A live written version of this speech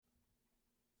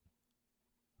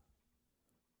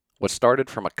What started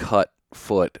from a cut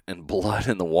foot and blood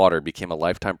in the water became a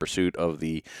lifetime pursuit of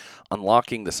the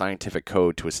unlocking the scientific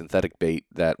code to a synthetic bait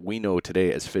that we know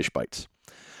today as fish bites.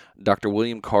 Dr.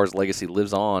 William Carr's legacy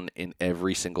lives on in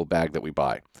every single bag that we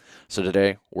buy. So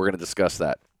today, we're going to discuss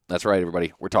that. That's right,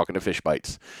 everybody. We're talking to fish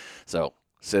bites. So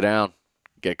sit down,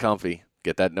 get comfy,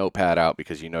 get that notepad out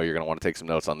because you know you're going to want to take some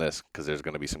notes on this because there's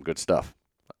going to be some good stuff.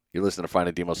 You're listening to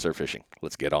Finding Demo Surf Fishing.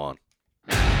 Let's get on.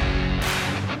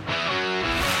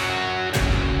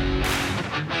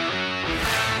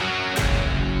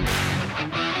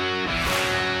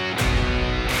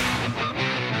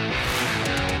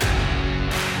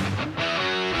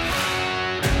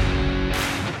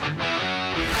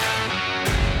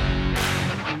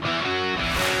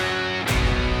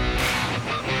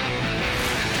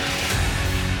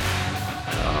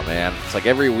 Man, it's like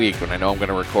every week when I know I'm going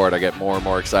to record, I get more and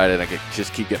more excited. I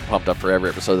just keep getting pumped up for every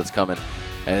episode that's coming.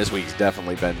 And this week's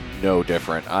definitely been no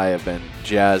different. I have been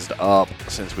jazzed up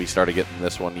since we started getting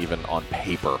this one even on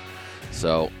paper.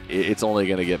 So it's only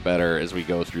going to get better as we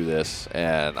go through this.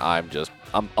 And I'm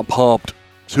pumped,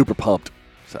 super pumped.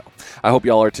 So I hope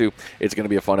y'all are too. It's going to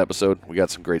be a fun episode. We got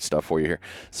some great stuff for you here.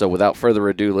 So without further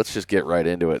ado, let's just get right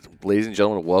into it. Ladies and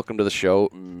gentlemen, welcome to the show,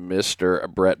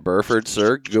 Mr. Brett Burford.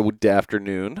 Sir, good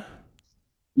afternoon.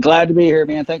 Glad to be here,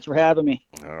 man. Thanks for having me.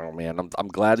 Oh, man, I'm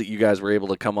glad that you guys were able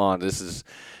to come on. This has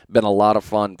been a lot of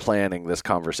fun planning this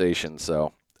conversation.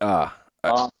 So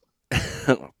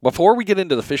before we get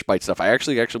into the fish bite stuff, I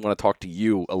actually want to talk to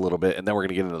you a little bit, and then we're going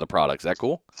to get into the products. Is that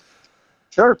cool?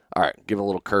 Sure. All right, give it a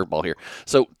little curveball here.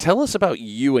 So tell us about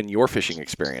you and your fishing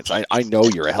experience. I know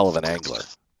you're a hell of an angler.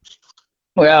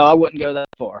 Well, I wouldn't go that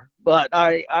far, but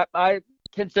I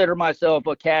consider myself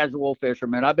a casual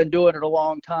fisherman. I've been doing it a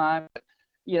long time.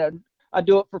 You know, I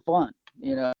do it for fun.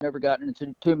 You know, I've never gotten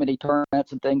into too many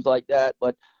tournaments and things like that,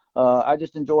 but I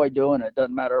just enjoy doing it.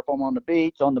 Doesn't matter if I'm on the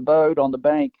beach, on the boat, on the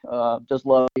bank. Just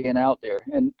love being out there,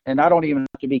 and I don't even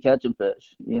have to be catching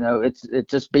fish. You know, it's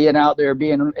just being out there,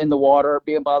 being in the water,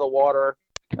 being by the water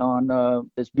on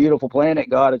this beautiful planet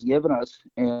God has given us.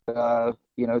 And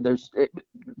you know,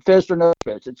 fish or no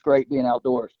fish, it's great being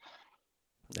outdoors.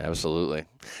 Absolutely.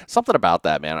 Something about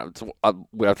that, man.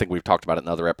 I think we've talked about it in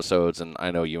other episodes, and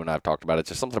I know you and I have talked about it. It's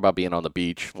just something about being on the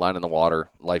beach, lying in the water.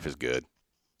 Life is good.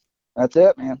 That's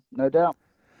it, man. No doubt.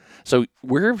 So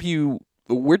where'd you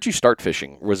start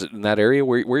fishing? Was it in that area?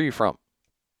 Where are you from?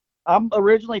 I'm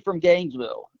originally from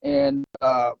Gainesville, and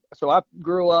so I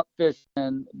grew up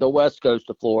fishing the west coast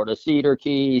of Florida, Cedar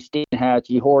Key,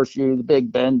 Steinhatchee, Horseshoe, the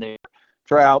Big Bend there,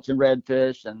 trouts and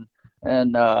redfish, and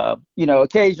you know,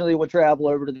 occasionally we'll travel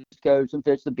over to the East Coast and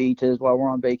fish the beaches while we're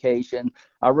on vacation.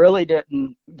 I really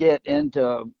didn't get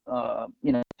into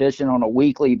you know, fishing on a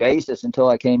weekly basis until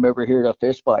I came over here to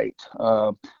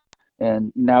Fishbites.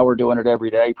 And now we're doing it every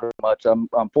day pretty much. I'm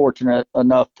fortunate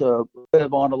enough to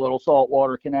live on a little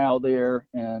saltwater canal there,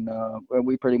 and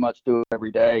we pretty much do it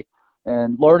every day.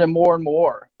 And learning more and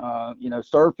more. You know,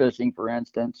 surf fishing, for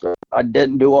instance, I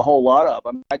didn't do a whole lot of.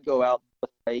 I mean, I'd go out with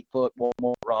an 8-foot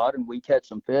walmart rod and we catch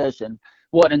some fish. And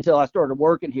what until I started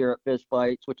working here at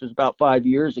Fishbites, which was about 5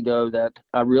 years ago, that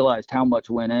I realized how much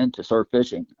went into surf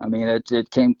fishing. I mean,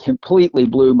 it completely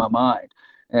blew my mind.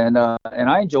 And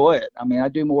I enjoy it. I mean, I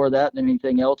do more of that than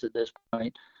anything else at this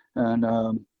point. And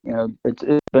you know, it's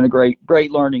been a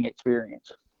great learning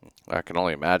experience. I can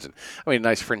only imagine. I mean,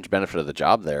 nice fringe benefit of the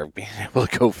job there, being able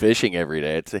to go fishing every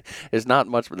day. It's not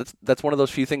much, but that's one of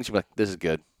those few things you're like, this is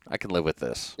good. I can live with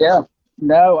this. Yeah.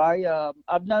 No,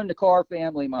 I've known the Carr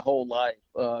family my whole life.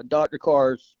 Dr.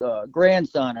 Carr's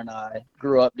grandson and I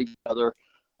grew up together.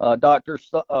 Dr.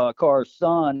 Carr's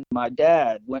son, my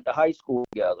dad, went to high school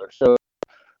together. So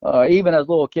even as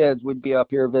little kids, we'd be up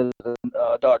here visiting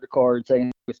Dr. Carr in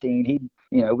St. Augustine.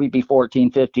 We'd be 14,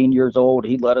 15 years old.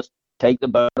 He'd let us take the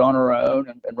boat on our own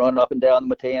and run up and down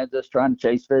the Matanzas trying to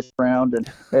chase fish around.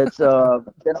 And it's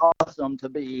been awesome to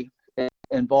be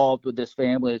involved with this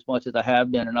family as much as I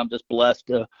have been. And I'm just blessed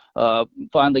to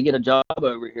finally get a job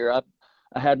over here.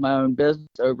 I had my own business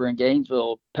over in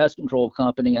Gainesville, pest control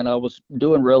company, and I was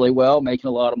doing really well, making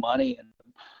a lot of money.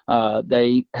 And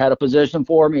they had a position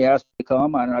for me, asked me to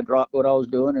come, and I dropped what I was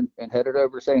doing and headed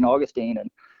over to St. Augustine. And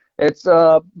it's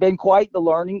been quite the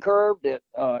learning curve that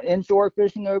inshore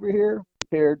fishing over here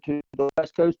compared to the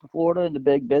west coast of Florida and the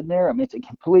Big Bend there. I mean, it's a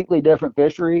completely different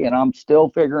fishery, and I'm still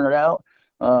figuring it out.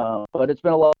 But it's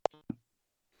been a lot.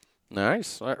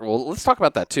 Nice. All right. Well, let's talk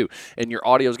about that too. And your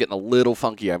audio's getting a little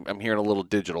funky. I'm hearing a little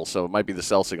digital, so it might be the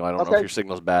cell signal. I don't know if your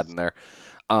signal's bad in there.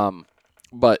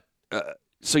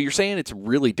 So you're saying it's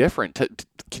really different.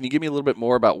 Can you give me a little bit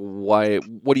more about why?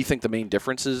 What do you think the main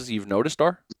differences you've noticed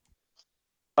are?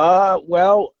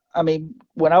 Well, I mean,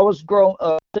 when I was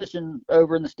fishing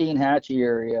over in the Steinhatchee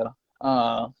area,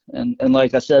 and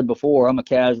like I said before, I'm a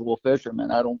casual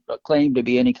fisherman. I don't claim to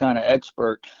be any kind of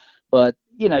expert, but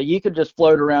you could just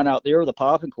float around out there with a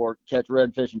popping cork, catch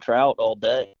redfish and trout all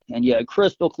day, and you had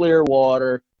crystal clear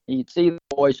water. You'd see the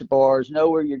oyster bars, know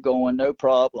where you're going, no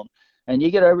problem. And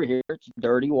you get over here, it's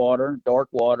dirty water, dark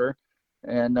water,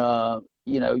 and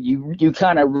you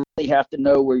kind of really have to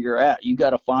know where you're at. You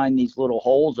got to find these little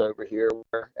holes over here,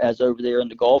 whereas over there in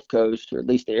the Gulf Coast, or at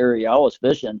least the area I was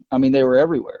fishing, I mean, they were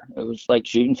everywhere. It was like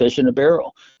shooting fish in a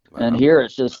barrel. Wow. And here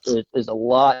it is a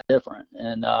lot different.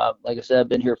 And like I said, I've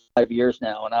been here 5 years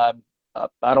now, and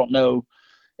I don't know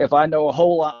if I know a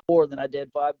whole lot more than I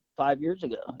did five years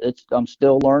ago. I'm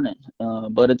still learning,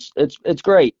 but it's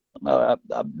great. I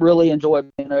really enjoy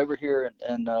being over here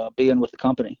and being with the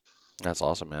company. That's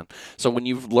awesome, man. So when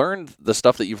you've learned the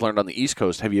stuff that you've learned on the East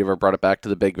Coast, have you ever brought it back to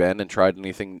the Big Bend and tried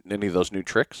any of those new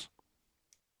tricks?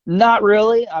 Not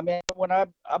really. I mean,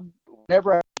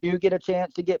 whenever I do get a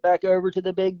chance to get back over to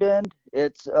the Big Bend,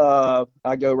 it's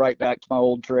I go right back to my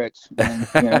old tricks.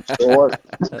 And, still work.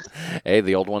 Hey,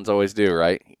 the old ones always do,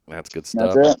 right? That's good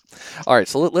stuff. That's it. All right,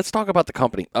 so let's talk about the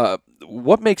company.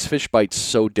 What makes Fishbites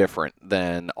so different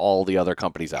than all the other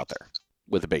companies out there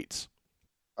with the baits?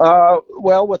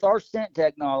 Well, with our scent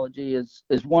technology is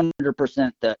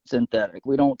 100% synthetic.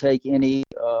 We don't take any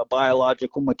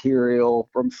biological material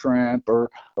from shrimp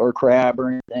or crab or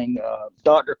anything.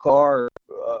 Dr. Carr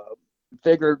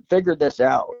figured this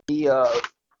out. He,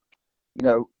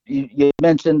 you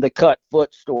mentioned the cut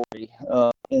foot story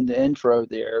in the intro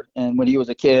there. And when he was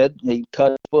a kid, he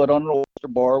cut his foot on an oyster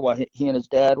bar while he and his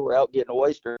dad were out getting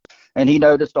oysters. And he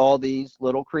noticed all these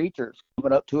little creatures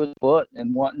coming up to his foot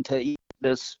and wanting to eat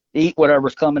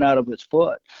whatever's coming out of his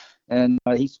foot. And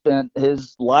he spent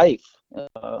his life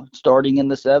starting in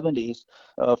the 70s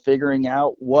figuring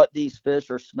out what these fish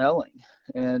are smelling.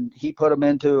 And he put them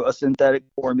into a synthetic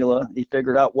formula. He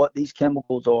figured out what these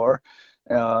chemicals are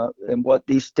and what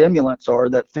these stimulants are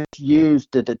that fish use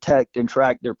to detect and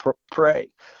track their prey.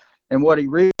 And what he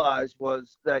realized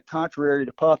was that, contrary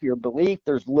to popular belief,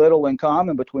 there's little in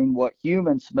common between what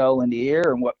humans smell in the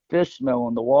air and what fish smell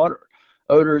in the water.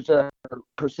 Odors that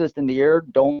persist in the air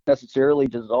don't necessarily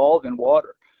dissolve in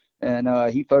water. And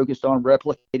he focused on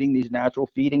replicating these natural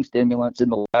feeding stimulants in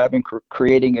the lab and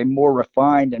creating a more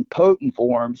refined and potent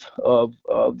forms of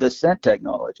the scent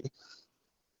technology.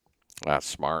 That's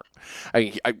smart.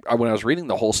 I when I was reading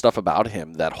the whole stuff about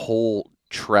him, that whole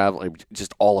travel,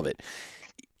 just all of it,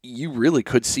 you really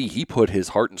could see he put his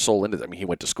heart and soul into it. I mean, he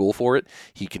went to school for it.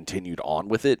 He continued on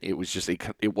with it. It was just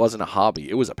it wasn't a hobby.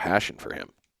 It was a passion for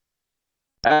him.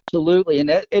 Absolutely, and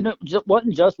it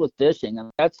wasn't just with fishing. I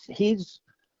mean,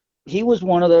 he was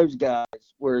one of those guys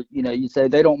where you say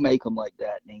they don't make them like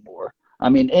that anymore. I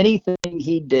mean, anything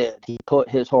he did, he put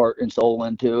his heart and soul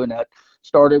into, and that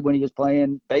started when he was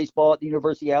playing baseball at the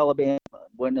University of Alabama,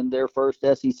 winning their first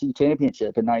SEC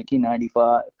championship in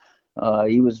 1995.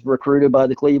 He was recruited by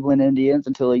the Cleveland Indians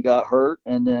until he got hurt,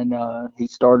 and then he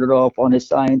started off on his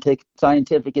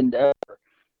scientific endeavor.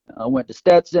 Went to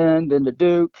Stetson, then to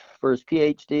Duke for his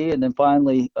PhD, and then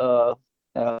finally to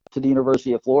the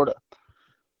University of Florida.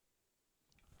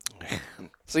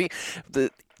 See,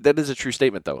 that is a true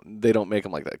statement, though. They don't make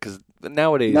them like that because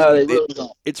nowadays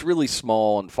it's really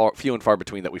small and few and far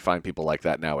between that we find people like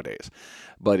that nowadays.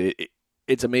 But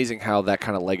it's amazing how that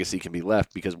kind of legacy can be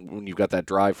left, because when you've got that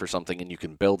drive for something and you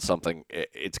can build something,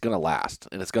 it's going to last,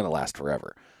 and it's going to last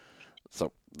forever.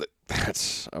 So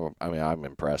I'm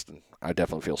impressed, and I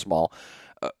definitely feel small.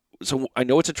 So I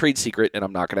know it's a trade secret, and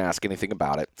I'm not going to ask anything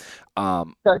about it.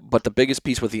 Okay. But the biggest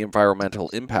piece with the environmental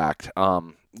impact,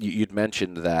 you'd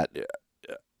mentioned that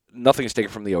nothing is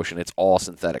taken from the ocean; it's all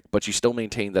synthetic. But you still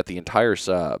maintain that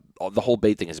the whole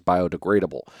bait thing is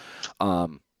biodegradable.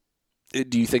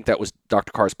 Do you think that was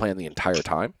Dr. Carr's plan the entire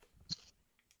time?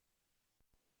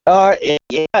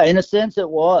 Yeah, in a sense it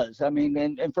was. I mean,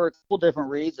 and for a couple different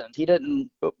reasons. He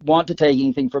didn't want to take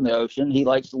anything from the ocean. He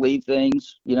likes to leave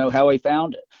things, how he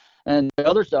found it. And the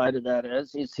other side of that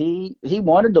is he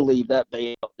wanted to leave that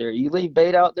bait out there. You leave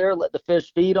bait out there, let the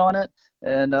fish feed on it,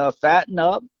 and fatten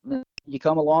up. You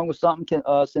come along with something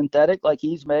synthetic like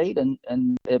he's made,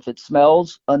 and if it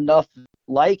smells enough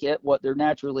like it, what they're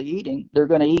naturally eating, they're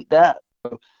going to eat that.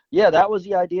 So, yeah, that was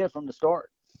the idea from the start.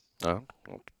 Oh,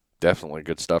 definitely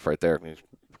good stuff right there. I mean,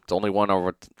 it's only one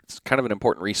over. It's kind of an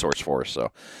important resource for us,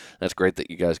 so that's great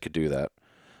that you guys could do that.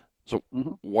 So,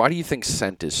 Why do you think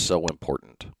scent is so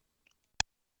important?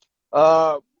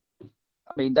 I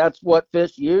mean, that's what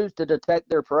fish use to detect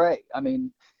their prey. I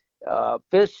mean,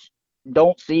 fish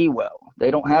don't see well.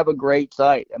 They don't have a great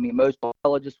sight. I mean, most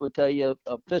biologists would tell you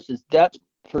a fish's depth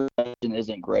perception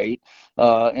isn't great,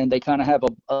 and they kind of have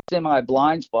a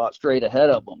semi-blind spot straight ahead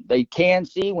of them. They can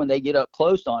see when they get up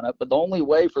close on it, but the only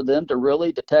way for them to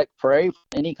really detect prey from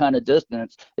any kind of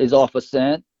distance is off a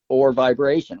scent or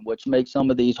vibration, which makes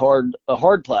some of these hard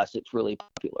plastics really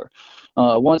popular.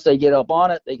 Once they get up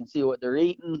on it, they can see what they're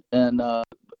eating, and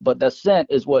but the scent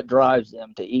is what drives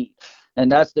them to eat. And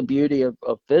that's the beauty of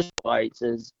Fishbites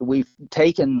is we've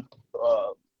taken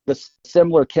the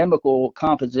similar chemical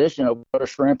composition of what a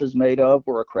shrimp is made of,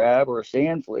 or a crab, or a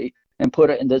sand flea, and put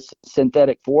it in this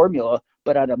synthetic formula,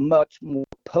 but at a much more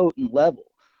potent level.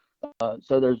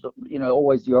 So there's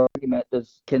always the argument: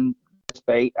 can this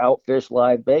bait outfish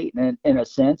live bait? And in a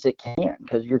sense, it can,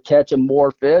 because you're catching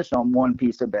more fish on one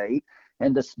piece of bait,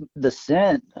 and the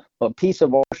scent a piece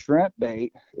of our shrimp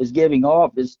bait is giving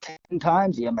off is 10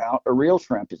 times the amount a real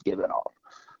shrimp is giving off.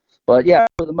 But yeah,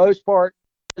 for the most part,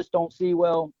 just don't see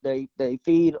well. They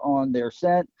feed on their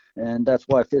scent, and that's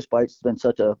why Fishbites has been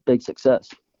such a big success.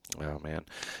 Oh man,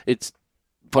 it's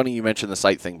funny you mentioned the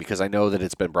sight thing, because I know that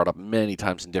it's been brought up many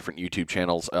times in different YouTube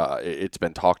channels. It's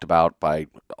been talked about by,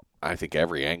 I think,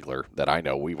 every angler that I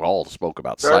know. We've all spoke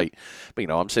about sight, but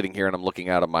I'm sitting here and I'm looking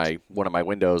out of one of my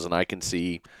windows and I can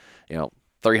see,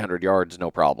 300 yards,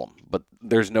 no problem. But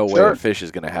there's no way a fish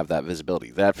is going to have that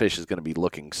visibility. That fish is going to be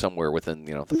looking somewhere within,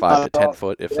 the 5 to 10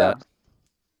 foot, if that.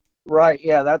 Right.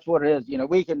 Yeah, that's what it is.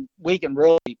 We can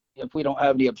really, if we don't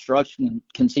have any obstruction,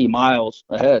 can see miles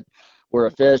ahead. Where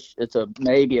a fish, it's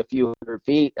maybe a few hundred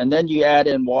feet, and then you add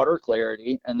in water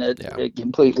clarity, and it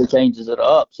completely changes it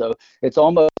up. So it's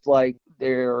almost like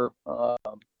they're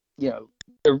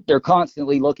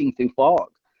constantly looking through fog,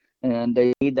 and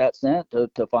they need that scent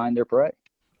to find their prey.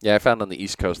 Yeah, I found on the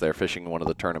East Coast there fishing one of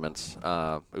the tournaments.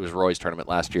 It was Roy's tournament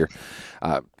last year.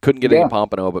 Couldn't get any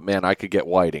pompano, but man, I could get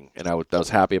whiting, and I was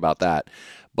happy about that.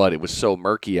 But it was so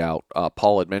murky out.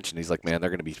 Paul had mentioned, he's like, man,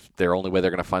 their only way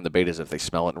they're going to find the bait is if they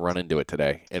smell it and run into it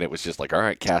today. And it was just like, all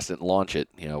right, cast it and launch it.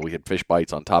 We had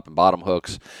Fishbites on top and bottom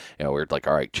hooks. We were like,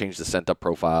 all right, change the scent up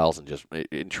profiles, and just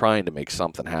in trying to make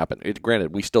something happen.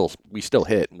 Granted, we still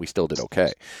hit and we still did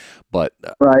okay, but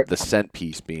the scent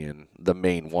piece being the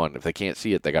main one. If they can't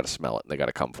see it, they got to smell it and they got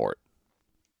to come for it.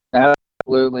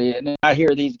 Absolutely. And I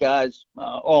hear these guys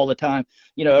all the time,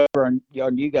 over on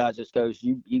you guys' coast,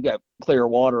 you got clear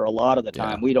water a lot of the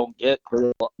time. Yeah. We don't get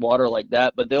clear water like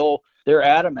that, but they're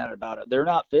adamant about it. They're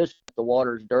not fishing if the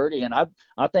water's dirty. And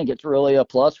I think it's really a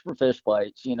plus for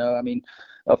Fishbites. I mean,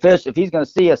 a fish, if he's going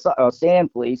to see a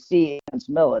sand flea, see it and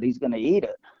smell it, he's going to eat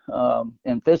it.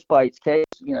 In Fishbites' case,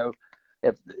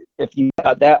 if you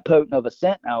got that potent of a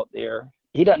scent out there,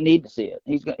 he doesn't need to see it.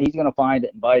 He's going to find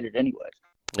it and bite it anyways.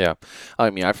 Yeah. I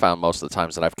mean, I found most of the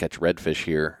times that I've catch redfish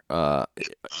here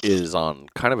is on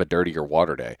kind of a dirtier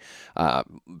water day.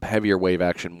 Heavier wave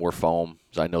action, more foam.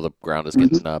 So I know the ground is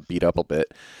getting beat up a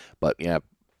bit. But, yeah,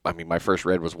 I mean, my first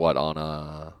red was on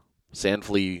a sand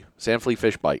flea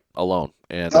fish bite alone.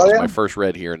 And that was my first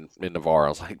red here in Navarre. I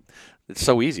was like, it's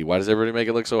so easy. Why does everybody make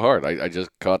it look so hard? I just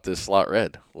caught this slot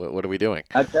red. What are we doing?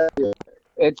 I tell you,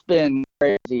 it's been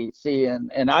crazy seeing,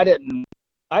 and I didn't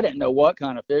know what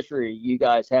kind of fishery you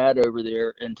guys had over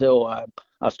there until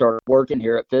I started working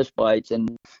here at Fishbites,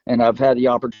 and I've had the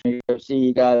opportunity to see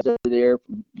you guys over there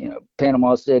from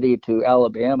Panama City to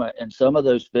Alabama, and some of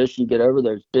those fish you get over,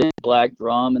 there's big black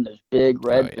drum and there's big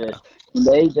redfish. And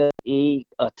they just eat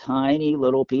a tiny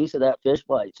little piece of that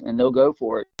Fishbites, and they'll go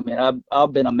for it. I mean,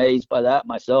 I've been amazed by that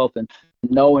myself, and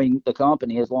knowing the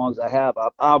company as long as I have,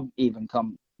 I've even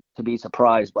come to be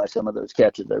surprised by some of those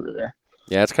catches over there.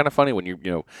 Yeah, it's kind of funny when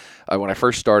when I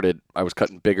first started, I was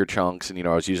cutting bigger chunks, and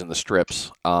I was using the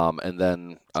strips, and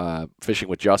then fishing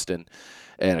with Justin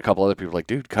and a couple other people like,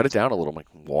 dude, cut it down a little. I'm like,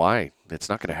 why? It's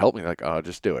not going to help me. Like, oh,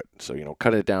 just do it. So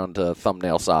cut it down to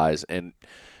thumbnail size, and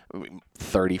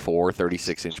 34,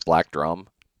 36-inch black drum,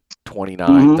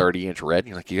 29, 30-inch red. And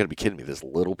you're like, you got to be kidding me! This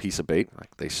little piece of bait,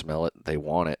 like they smell it, they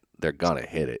want it, they're gonna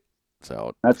hit it.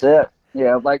 So that's it.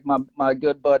 Yeah, like my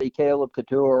good buddy Caleb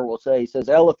Couture will say, he says,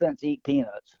 elephants eat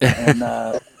peanuts. And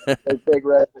those big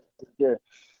red fish.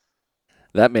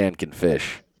 That man can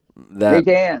fish. He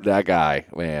can. That guy,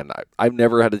 man. I've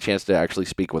never had a chance to actually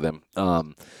speak with him.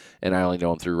 And I only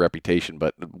know him through reputation,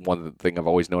 but one thing I've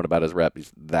always known about his rep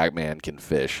is that man can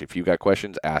fish. If you got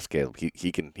questions, ask Caleb.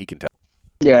 He can tell.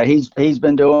 Yeah, he's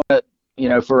been doing it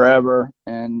forever,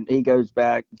 and he goes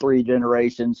back 3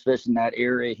 generations fishing that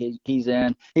area he's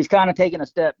in. He's kind of taken a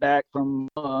step back from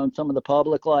some of the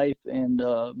public life and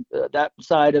that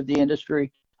side of the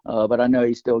industry, but I know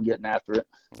he's still getting after it.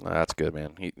 That's good,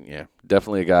 man.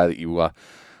 Definitely a guy that you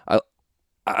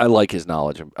I like his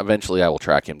knowledge. Eventually, I will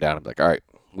track him down and be like, all right,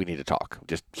 we need to talk.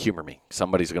 Just humor me.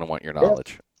 Somebody's going to want your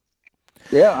knowledge.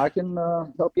 Yeah, I can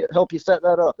help you set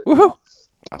that up. Woohoo!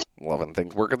 I'm loving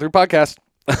things working through podcasts.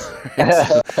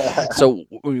 so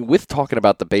with talking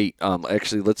about the bait,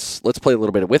 actually let's play a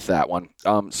little bit with that one.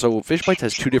 So Fishbites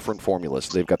has two different formulas.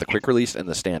 They've got the quick release and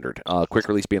the standard. Quick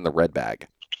release being the red bag.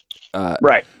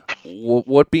 Right.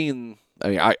 What being? I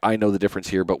mean, I know the difference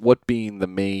here, but what being the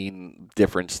main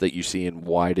difference that you see, and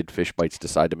why did Fishbites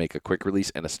decide to make a quick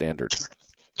release and a standard?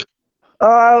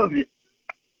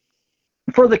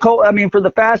 For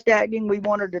the fast acting, we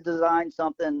wanted to design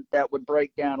something that would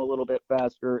break down a little bit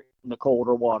faster in the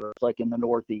colder waters, like in the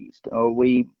Northeast.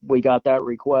 We got that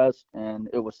request, and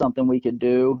it was something we could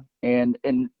do. And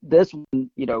this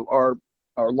one,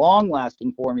 our long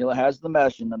lasting formula has the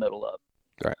mesh in the middle of it.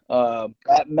 Right.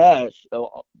 That mesh,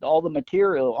 all the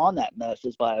material on that mesh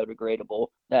is biodegradable.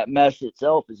 That mesh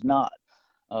itself is not.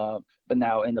 But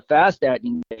now in the fast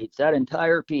acting baits, that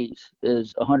entire piece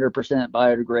is 100%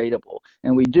 biodegradable.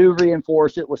 And we do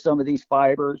reinforce it with some of these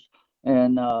fibers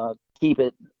and keep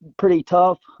it pretty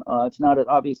tough. It's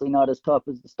obviously not as tough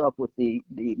as the stuff with the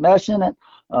mesh in it.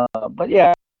 But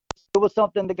yeah, it was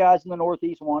something the guys in the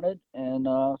Northeast wanted, and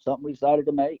something we decided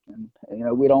to make. And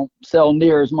we don't sell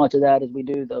near as much of that as we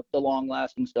do the long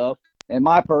lasting stuff. And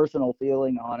my personal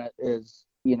feeling on it is,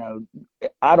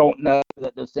 I don't know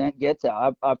that the scent gets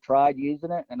out. I've tried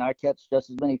using it, and I catch just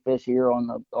as many fish here on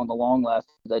the long last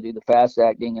as I do the fast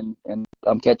acting, and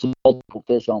I'm catching multiple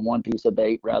fish on one piece of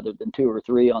bait rather than 2 or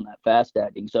 3 on that fast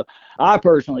acting. So I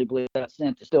personally believe that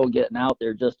scent is still getting out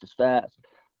there just as fast.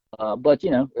 But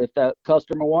if that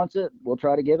customer wants it, we'll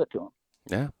try to give it to them.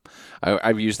 Yeah,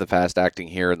 I've used the fast acting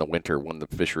here in the winter when the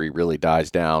fishery really dies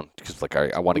down, because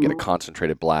I want to get a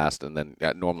concentrated blast, and then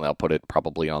normally I'll put it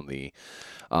probably on the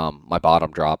my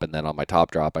bottom drop, and then on my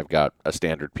top drop I've got a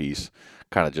standard piece.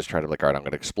 Kind of just try to all right, I'm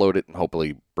going to explode it and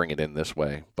hopefully bring it in this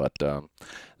way. But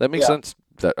that makes sense.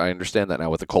 That I understand that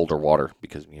now with the colder water,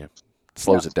 because it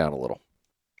slows it down a little.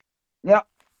 Yeah.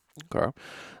 Okay.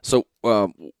 So.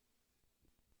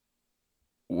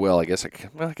 Well, I guess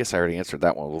I already answered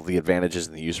that one. Well, the advantages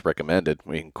and the use recommended.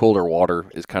 I mean, colder water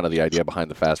is kind of the idea behind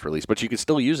the fast release, but you can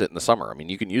still use it in the summer. I mean,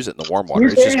 you can use it in the warm water.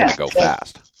 It's just going to go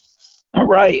fast.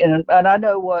 Right, and I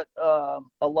know what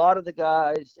a lot of the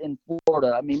guys in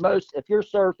Florida. I mean, if you're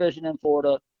surf fishing in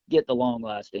Florida, get the long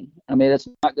lasting. I mean, it's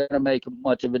not going to make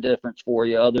much of a difference for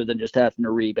you other than just having to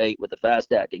rebait with the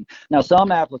fast acting. Now, some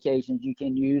applications you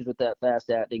can use with that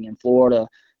fast acting in Florida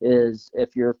is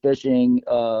if you're fishing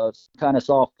kind of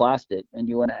soft plastic and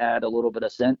you want to add a little bit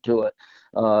of scent to it.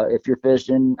 If you're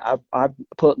fishing, I've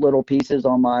put little pieces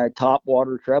on my top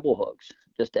water treble hooks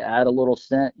just to add a little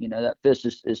scent. That fish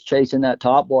is chasing that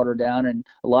top water down, and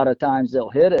a lot of times they'll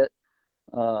hit it,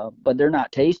 but they're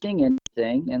not tasting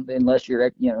anything, and unless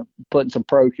you're putting some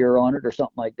Procure on it or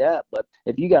something like that. But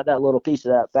if you got that little piece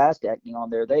of that fast acting on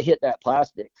there, they hit that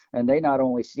plastic, and they not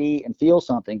only see and feel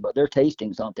something, but they're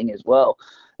tasting something as well.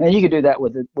 And you can do that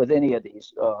with any of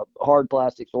these hard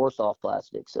plastics or soft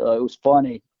plastics. It was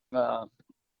funny.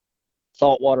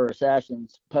 Saltwater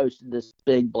Assassins posted this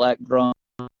big black drum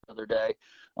the other day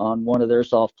on one of their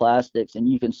soft plastics, and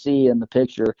you can see in the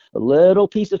picture a little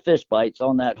piece of Fishbites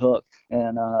on that hook,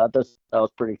 and that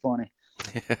was pretty funny.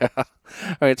 Yeah.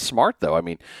 I mean, it's smart though. I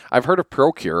mean, I've heard of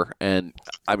Procure, and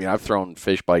I mean, I've thrown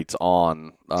Fishbites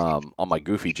on my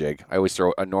goofy jig. I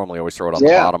normally always throw it on the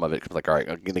bottom of it, because all right,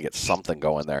 I'm gonna get something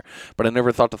going there. But I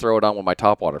never thought to throw it on with my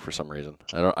topwater for some reason.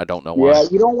 I don't know why. Yeah,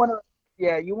 you don't want to.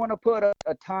 Yeah, you want to put a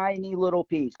tiny little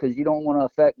piece, because you don't want to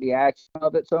affect the action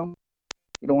of it so much.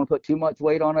 You don't want to put too much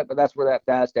weight on it, but that's where that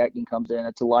fast acting comes in.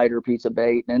 It's a lighter piece of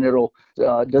bait, and it'll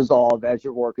dissolve as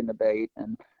you're working the bait.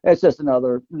 And it's just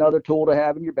another tool to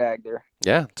have in your bag there.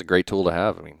 Yeah, it's a great tool to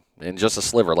have. I mean, and just a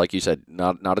sliver, like you said,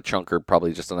 not a chunker,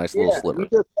 probably just a nice little sliver. You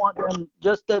just want them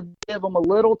just to give them a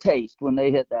little taste when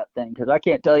they hit that thing, because I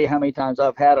can't tell you how many times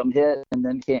I've had them hit and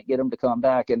then can't get them to come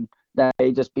back, and that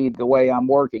may just be the way I'm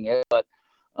working it. But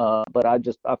I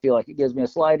feel like it gives me a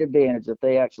slight advantage if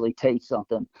they actually taste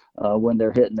something when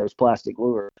they're hitting those plastic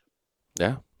lures.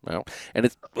 Yeah, well, and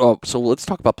it's so let's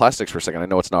talk about plastics for a second. I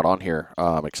know it's not on here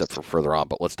except for further on,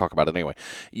 but let's talk about it anyway.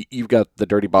 You've got the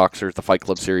Dirty Boxers, the Fight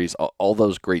Club series, all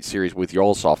those great series with your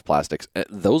old soft plastics.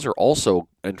 Those are also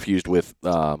infused with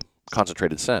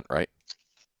concentrated scent, right?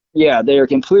 Yeah, they are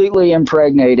completely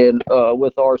impregnated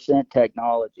with our scent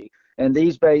technology. And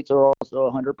these baits are also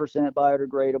 100%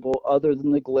 biodegradable, other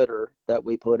than the glitter that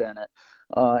we put in it.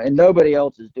 And nobody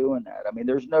else is doing that. I mean,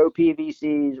 there's no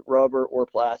PVCs, rubber, or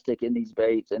plastic in these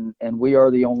baits, and we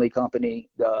are the only company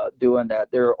doing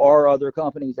that. There are other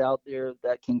companies out there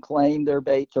that can claim their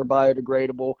baits are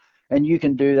biodegradable, and you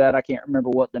can do that. I can't remember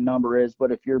what the number is,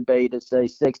 but if your bait is, say,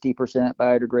 60%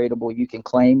 biodegradable, you can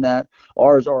claim that.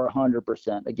 Ours are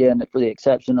 100%, again, for the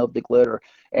exception of the glitter.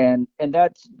 And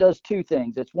that does two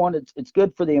things. It's one, it's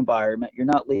good for the environment. You're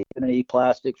not leaving any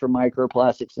plastics or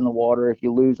microplastics in the water if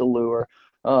you lose a lure.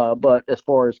 But as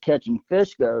far as catching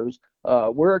fish goes,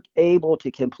 we're able to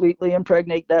completely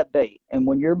impregnate that bait. And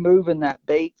when you're moving that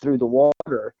bait through the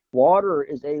water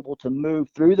is able to move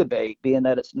through the bait, being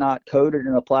that it's not coated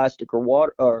in a plastic or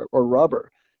water or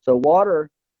rubber. So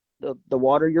the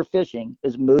water you're fishing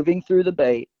is moving through the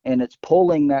bait, and it's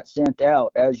pulling that scent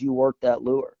out as you work that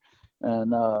lure.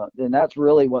 And that's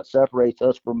really what separates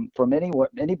us from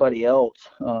anybody else.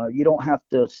 You don't have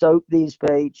to soak these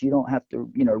baits. You don't have to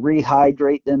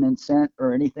rehydrate them in scent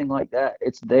or anything like that.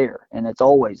 It's there, and it's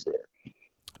always there.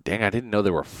 Dang, I didn't know they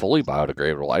were fully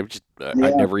biodegradable. I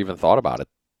Yeah. never even thought about it.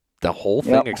 The whole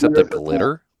thing Yep, except the 100%.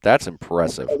 glitter? That's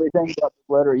impressive. Everything but the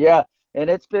glitter. Yeah. And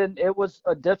it was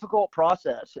a difficult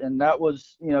process, and that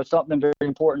was something very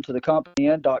important to the company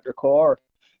and Dr. Carr.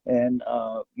 And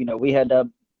we had to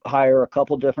hire a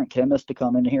couple different chemists to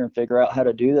come in here and figure out how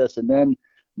to do this, and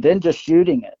then just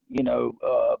shooting it,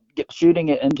 shooting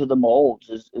it into the molds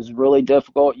is really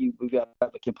difficult. We've got to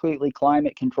have a completely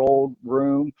climate controlled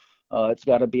room. It's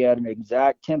got to be at an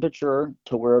exact temperature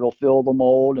to where it'll fill the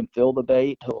mold and fill the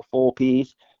bait to a full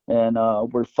piece. And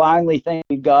we're finally think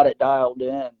we've got it dialed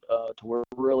in to where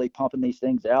we're really pumping these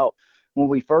things out. When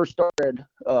we first started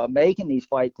making these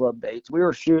Fight Club baits, we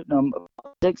were shooting them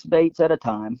 6 baits at a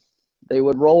time. They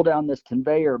would roll down this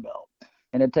conveyor belt,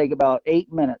 and it'd take about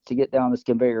 8 minutes to get down this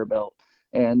conveyor belt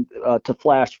and to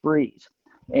flash freeze.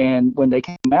 And when they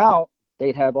came out,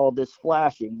 they'd have all this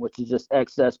flashing, which is just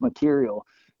excess material.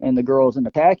 And the girls in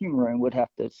the packing room would have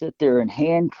to sit there and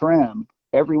hand trim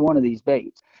every one of these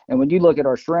baits. And when you look at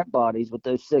our shrimp bodies with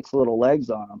those 6 little legs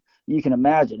on them, you can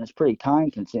imagine it's pretty time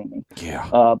consuming. Yeah.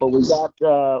 But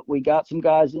we got some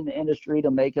guys in the industry to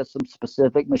make us some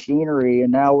specific machinery,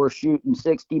 and now we're shooting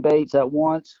 60 baits at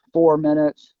once, 4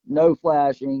 minutes, no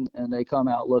flashing, and they come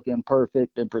out looking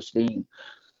perfect and pristine.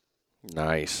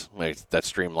 Nice.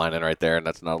 That's streamlining right there, and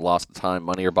that's not a loss of time,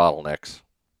 money, or bottlenecks.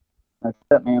 That's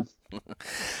it, man.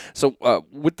 So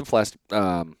with the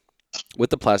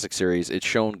plastic series, it's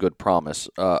shown good promise.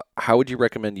 How would you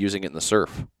recommend using it in the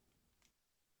surf?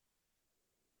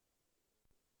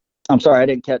 I'm sorry, I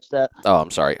didn't catch that. Oh,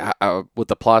 I'm sorry. With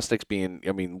the plastics being,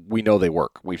 I mean, we know they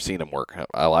work. We've seen them work.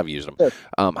 I've used them.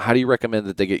 Sure. How do you recommend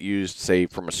that they get used, say,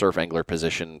 from a surf angler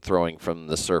position, throwing from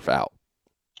the surf out?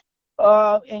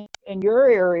 In your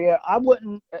area, I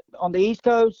wouldn't. On the East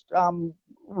Coast, I'm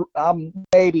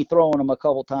maybe throwing them a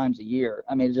couple times a year.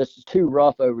 I mean, it's just too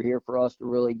rough over here for us to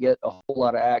really get a whole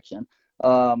lot of action.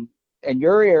 In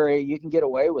your area, you can get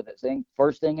away with it.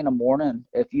 First thing in the morning,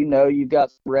 if you've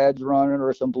got some reds running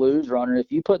or some blues running,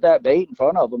 if you put that bait in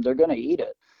front of them, they're going to eat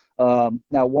it.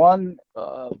 Now, one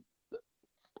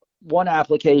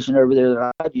application over there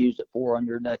that I've used it for on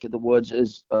your neck of the woods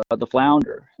is the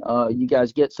flounder. You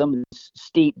guys get some of these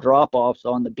steep drop-offs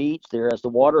on the beach there as the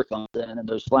water comes in, and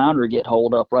those flounder get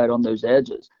holed up right on those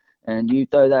edges. And you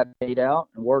throw that bait out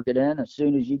and work it in. As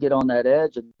soon as you get on that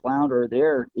edge and the flounder are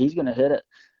there, he's going to hit it.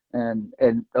 And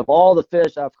of all the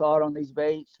fish I've caught on these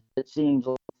baits, it seems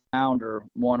like flounder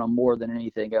want them more than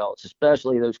anything else,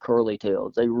 especially those curly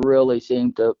tails. They really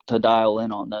seem to dial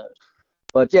in on those.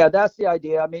 But yeah, that's the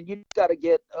idea. I mean, you got to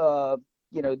get the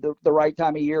right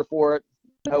time of year for it,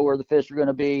 know where the fish are going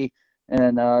to be,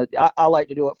 and I like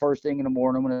to do it first thing in the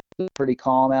morning when it's pretty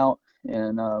calm out,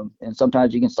 and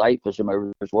sometimes you can sight fish them over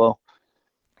there as well.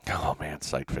 Oh man,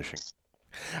 sight fishing.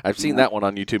 I've seen that one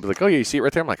on YouTube. Like, oh yeah, you see it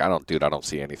right there. I'm like, I don't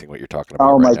see anything what you're talking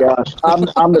about. Oh my now. gosh,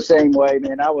 I'm the same way,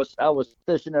 man. I was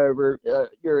fishing over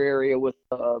your area with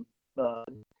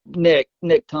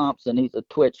Nick Thompson. He's a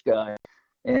Twitch guy,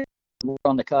 and we're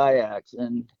on the kayaks,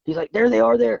 and he's like, there they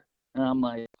are there, and I'm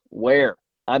like, where?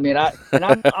 I mean,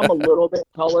 I'm a little bit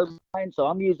colorblind, so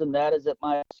I'm using that as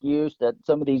my excuse that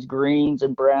some of these greens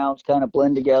and browns kind of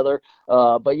blend together.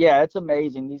 But yeah, it's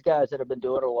amazing. These guys that have been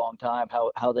doing it a long time,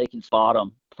 how they can spot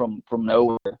them from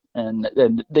nowhere, and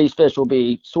these fish will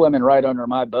be swimming right under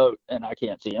my boat, and I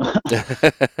can't see them.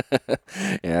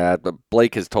 Yeah, but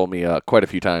Blake has told me quite a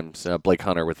few times. Blake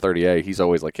Hunter with 30A, he's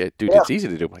always like, hey, dude, Yeah. It's easy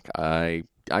to do. I'm like,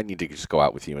 I need to just go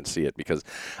out with you and see it because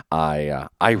I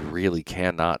really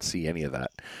cannot see any of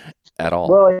that at all.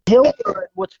 Well,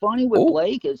 what's funny with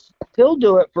Blake is he'll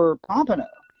do it for pompano.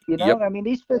 You Yep. know, I mean,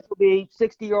 these fish will be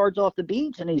 60 yards off the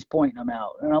beach and he's pointing them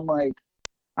out. And I'm like,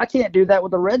 I can't do that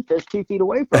with a redfish 2 feet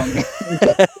away from me.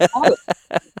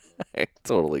 I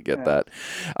totally get Yeah. that.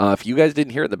 If you guys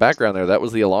didn't hear it in the background there, that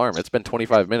was the alarm. It's been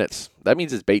 25 minutes. That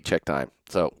means it's bait check time.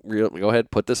 So go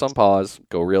ahead, put this on pause,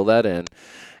 go reel that in,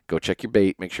 go check your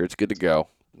bait, make sure it's good to go,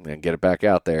 and then get it back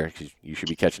out there 'cause you should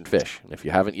be catching fish. And if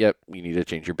you haven't yet, you need to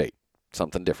change your bait.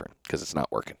 Something different because it's not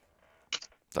working.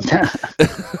 So.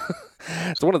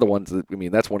 It's one of the ones that, I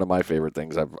mean, that's one of my favorite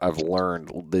things I've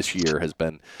learned this year has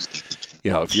been,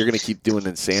 if you're going to keep doing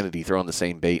insanity, throwing the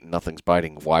same bait and nothing's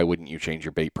biting, why wouldn't you change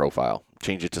your bait profile?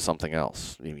 Change it to something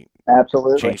else. I mean,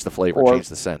 Absolutely. change the flavor, Or change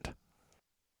the scent.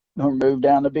 move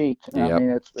down the beach. I Yep.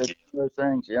 mean, it's those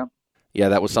things. Yeah. Yeah,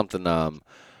 that was something. I'm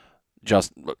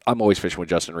always fishing with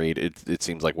Justin Reed. It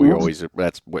seems like we always,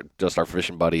 that's what, just our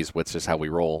fishing buddies. That's just how we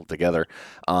roll together.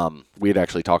 We had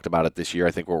actually talked about it this year.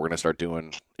 I think what we're going to start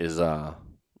doing is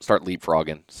start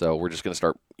leapfrogging. So we're just going to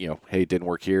start, hey, it didn't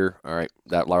work here. All right,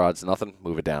 that rod's nothing.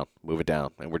 Move it down.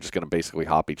 And we're just going to basically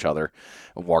hop each other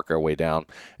and walk our way down.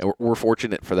 And we're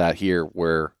fortunate for that here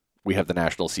where we have the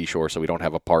national seashore, so we don't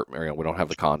have apartment, we don't have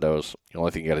the condos. The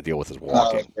only thing you got to deal with is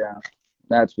walking. Yeah,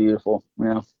 that's beautiful.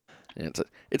 Yeah. And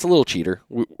it's a little cheater.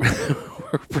 We're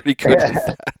pretty good at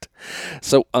that.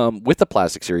 So with the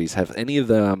plastic series, have any of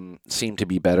them seemed to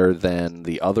be better than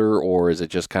the other, or is it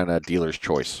just kind of dealer's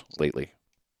choice lately?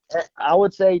 I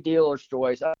would say dealer's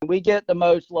choice. We get the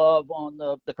most love on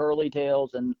the curly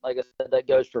tails, and like I said, that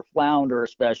goes for flounder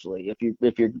especially.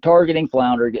 If you're targeting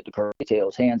flounder, get the curly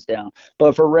tails hands down.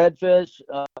 But for redfish,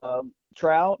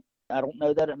 trout, I don't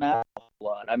know that it matters a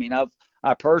lot. I mean,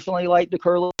 I personally like the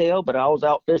curly tail, but I was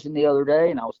out fishing the other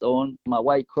day and I was throwing my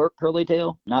white curly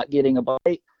tail, not getting a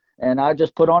bite. And I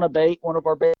just put on a bait, one of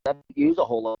our baits I don't use a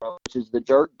whole lot of, which is the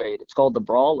jerk bait. It's called the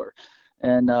brawler.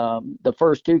 And the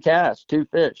first 2 casts, 2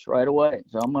 fish right away.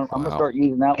 So I'm gonna start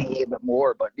using that one a little bit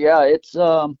more. But yeah, it's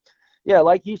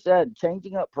like you said,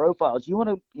 changing up profiles. You want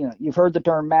to, you've heard the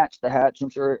term match the hatch,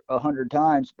 I'm sure 100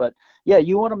 times, but yeah,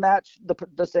 you want to match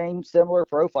the same similar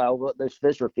profile what those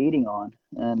fish are feeding on.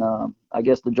 And I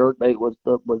guess the jerk bait was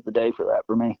the day for that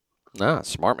for me. Ah,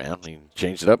 smart man. You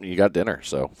changed it up and you got dinner,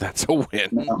 so that's a win.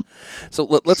 Yeah. So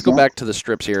let's go back to the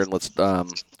strips here and let's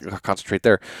concentrate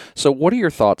there. So what are your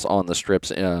thoughts on the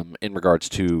strips in regards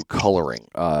to coloring?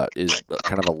 Is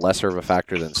kind of a lesser of a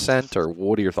factor than scent, or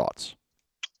what are your thoughts?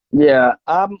 Yeah,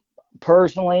 I'm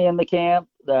personally in the camp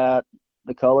that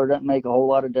the color doesn't make a whole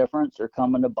lot of difference. They're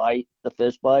coming to bite the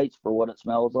fish bites for what it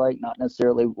smells like, not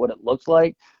necessarily what it looks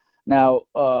like. Now,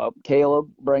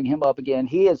 Caleb, bring him up again.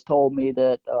 He has told me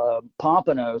that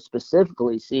pompano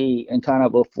specifically see in kind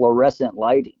of a fluorescent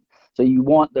lighting. So you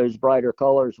want those brighter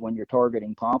colors when you're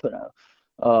targeting pompano.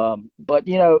 But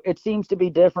it seems to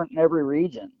be different in every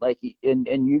region. Like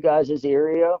in you guys'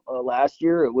 area, last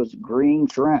year it was green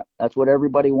shrimp. That's what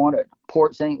everybody wanted.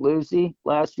 Port St. Lucie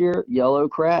last year, yellow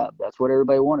crab. That's what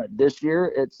everybody wanted. This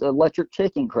year it's electric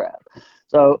chicken crab.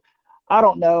 So I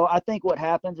don't know. I think what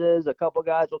happens is a couple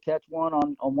guys will catch one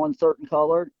on one certain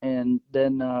color, and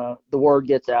then the word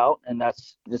gets out, and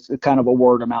that's just kind of a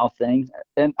word of mouth thing.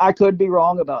 And I could be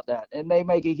wrong about that. It may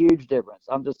make a huge difference.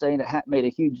 I'm just saying it made a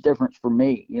huge difference for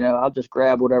me. I'll just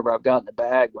grab whatever I've got in the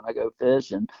bag when I go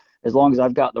fish, and as long as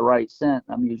I've got the right scent,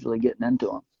 I'm usually getting into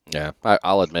them. Yeah,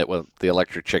 I'll admit with the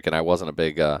electric chicken, I wasn't a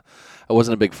big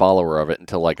follower of it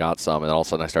until I got some, and all of a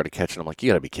sudden I started catching them. Like, you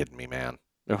got to be kidding me, man.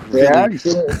 Really? Yeah, you see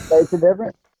it makes a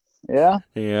difference. Yeah.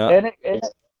 Yeah.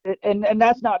 And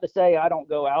that's not to say I don't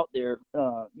go out there.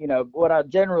 What I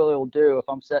generally will do if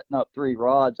I'm setting up 3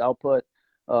 rods, I'll put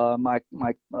my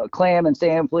clam and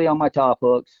sand flea on my top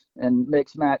hooks and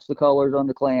mix match the colors on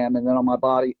the clam, and then on my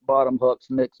bottom hooks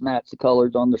mix match the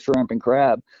colors on the shrimp and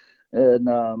crab. And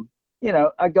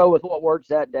I go with what works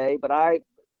that day. But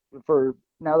for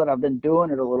now that I've been doing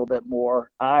it a little bit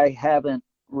more, I haven't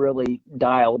really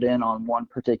dialed in on one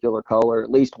particular color,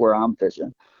 at least where I'm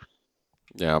fishing.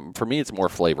 Yeah, for me, it's more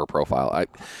flavor profile.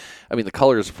 I mean, the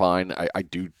color is fine. I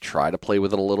do try to play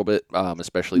with it a little bit,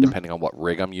 especially depending on what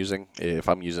rig I'm using. If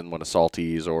I'm using one of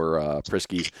Salties or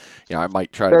Priskies, I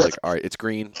might try to all right, it's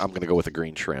green, I'm going to go with a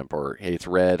green shrimp, or hey, it's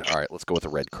red, all right, let's go with a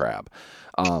red crab.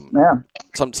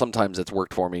 Sometimes it's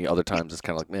worked for me. Other times it's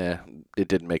kind of like, it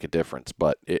didn't make a difference,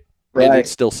 but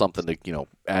it's still something to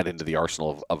add into the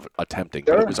arsenal of attempting.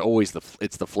 Sure. But it was always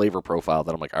it's the flavor profile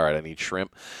that I'm like, all right, I need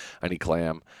shrimp, I need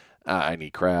clam, I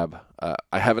need crab.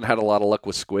 I haven't had a lot of luck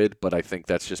with squid, but I think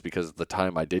that's just because the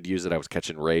time I did use it, I was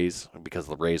catching rays because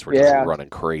the rays were just running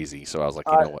crazy. So I was like,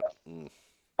 you know what?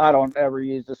 I don't ever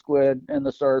use the squid in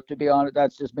the surf, to be honest.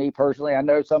 That's just me personally. I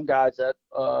know some guys that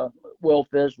will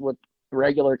fish with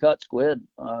regular cut squid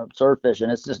surf fishing.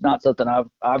 It's just not something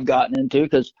I've gotten into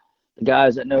because the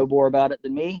guys that know more about it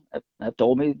than me have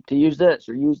told me to use this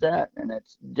or use that, and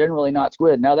it's generally not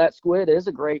squid. Now that squid is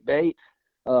a great bait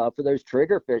for those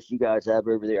triggerfish you guys have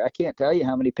over there. I can't tell you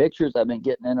how many pictures I've been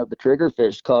getting in of the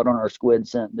triggerfish caught on our squid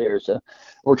scent there. So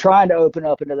we're trying to open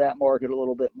up into that market a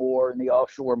little bit more in the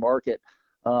offshore market.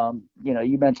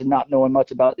 You mentioned not knowing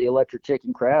much about the electric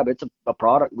chicken crab. It's a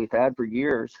product we've had for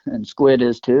years, and squid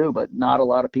is too, but not a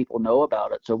lot of people know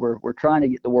about it. So we're trying to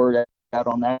get the word out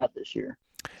on that this year.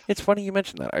 It's funny you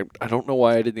mentioned that. I don't know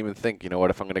why I didn't even think, what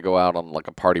if I'm going to go out on like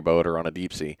a party boat or on a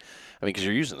deep sea? I mean, because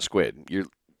you're using squid. You're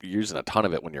using a ton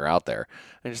of it when you're out there.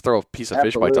 And just throw a piece of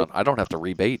Fishbites on. I don't have to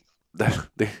rebait.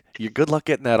 You're good luck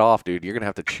getting that off, dude. You're going to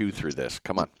have to chew through this.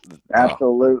 Come on.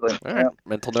 Absolutely. All right.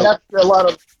 Mental note. That's a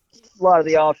lot of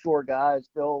the offshore guys,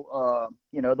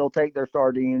 they'll take their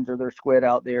sardines or their squid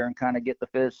out there and kind of get the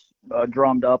fish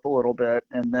drummed up a little bit.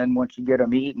 And then once you get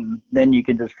them eaten, then you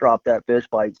can just drop that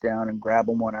Fishbites down and grab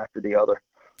them one after the other.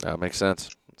 That makes sense.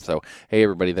 So, hey,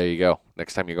 everybody, there you go.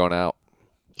 Next time you're going out,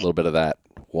 a little bit of that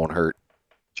won't hurt.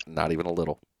 Not even a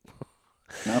little.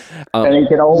 Nope. And you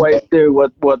can always do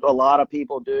what a lot of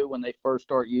people do when they first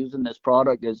start using this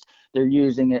product is they're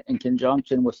using it in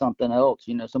conjunction with something else.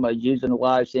 Somebody's using a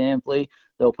live sand flea,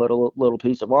 they'll put a little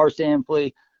piece of our sand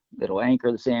flea, it'll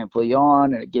anchor the sand flea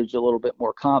on, and it gives you a little bit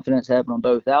more confidence having them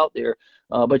both out there.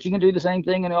 But you can do the same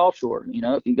thing in the offshore.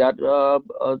 If you got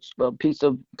a piece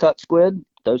of cut squid,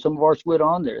 throw some of our squid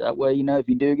on there. That way, if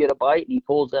you do get a bite and he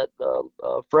pulls that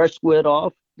fresh squid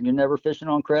off, you're never fishing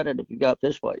on credit if you got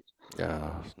Fishbites.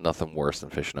 Nothing worse than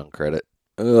fishing on credit.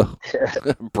 Ugh.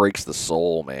 Breaks the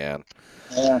soul, man.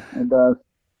 Yeah, it does.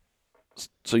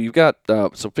 So you've got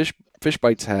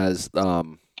Fishbites has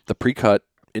the pre-cut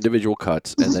individual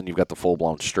cuts, and then you've got the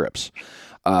full-blown strips.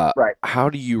 Right. How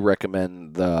do you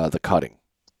recommend the cutting?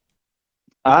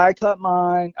 I cut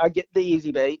mine. I get the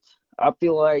easy baits. I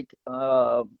feel like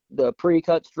the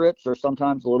pre-cut strips are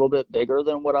sometimes a little bit bigger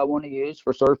than what I want to use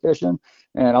for surf fishing.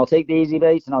 And I'll take the easy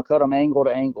baits and I'll cut them angle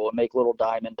to angle and make little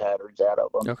diamond patterns out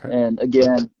of them. Okay. And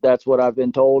again, that's what I've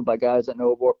been told by guys that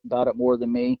know about it more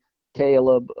than me.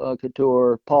 Caleb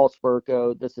Couture, Paul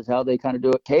Spurko, this is how they kind of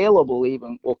do it. Caleb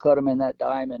will cut them in that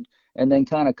diamond and then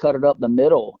kind of cut it up the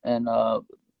middle and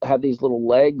have these little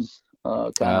legs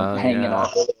hanging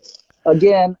off of it.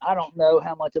 Again, I don't know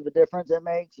how much of a difference it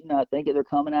makes. I think they're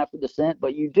coming after the scent,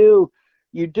 but you do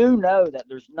know that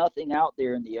there's nothing out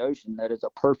there in the ocean that is a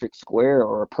perfect square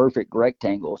or a perfect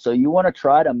rectangle. So you want to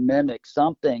try to mimic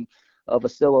something of a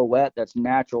silhouette that's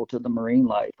natural to the marine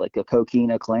life, like a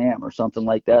coquina clam or something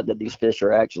like that these fish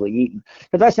are actually eating.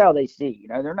 Because that's how they see.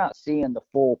 They're not seeing the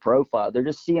full profile. They're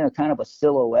just seeing a kind of a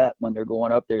silhouette when they're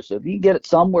going up there. So if you can get it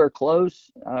somewhere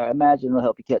close, I imagine it'll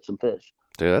help you catch some fish.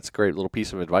 Dude, that's a great little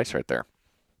piece of advice right there.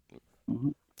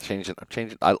 Mm-hmm. Change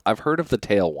it. I've heard of the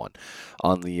tail one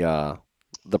on the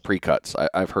pre-cuts.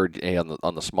 I've heard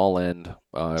on the small end,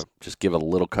 just give it a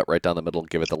little cut right down the middle,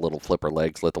 give it the little flipper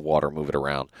legs, let the water move it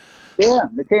around. Yeah,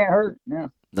 it can't hurt. Yeah.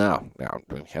 No,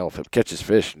 hell, if it catches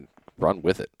fish, run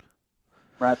with it.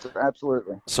 Right,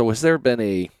 absolutely. So has there been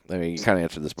you kind of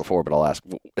answered this before, but I'll ask,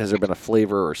 has there been a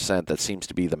flavor or scent that seems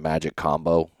to be the magic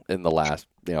combo in the last,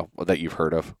 that you've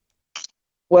heard of?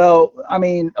 Well,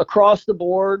 across the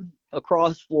board,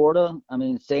 across Florida,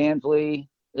 sand flea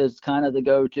is kind of the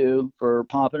go-to for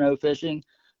pompano fishing.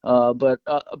 But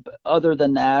other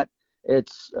than that,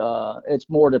 it's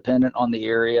more dependent on the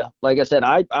area. Like I said,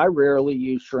 I rarely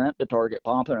use shrimp to target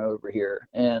pompano over here.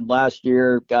 And last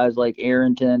year, guys like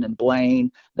Arrington and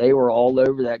Blaine, they were all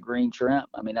over that green shrimp.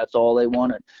 That's all they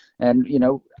wanted. And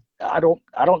I don't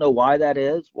know why that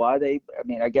is.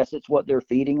 I guess it's what they're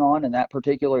feeding on in that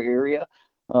particular area.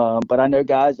 But I know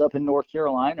guys up in North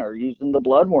Carolina are using the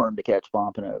bloodworm to catch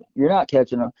pompano. You're not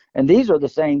catching them. And these are the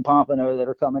same pompano that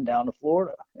are coming down to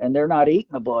Florida. And they're not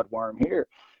eating the bloodworm here.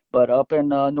 But up in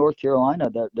North Carolina,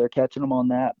 they're catching them on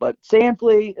that. But sand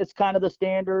flea, it's kind of the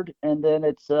standard. And then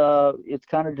it's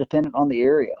kind of dependent on the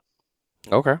area.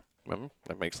 Okay.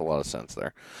 That makes a lot of sense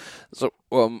there. So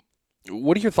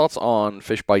what are your thoughts on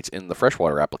Fishbites in the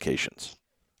freshwater applications?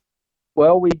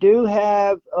 Well, we do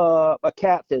have a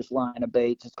catfish line of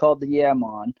baits. It's called the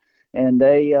Yamon, and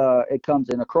it comes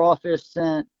in a crawfish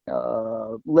scent,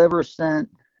 liver scent,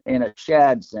 and a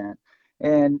shad scent.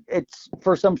 And it's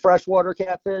for some freshwater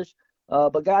catfish,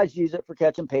 but guys use it for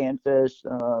catching panfish,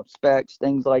 specks,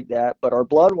 things like that. But our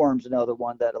bloodworm's another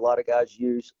one that a lot of guys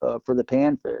use for the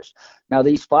panfish. Now,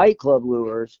 these Fight Club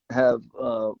lures have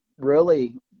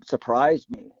really surprised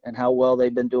me and how well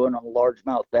they've been doing on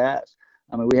largemouth bass.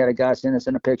 I mean, we had a guy send us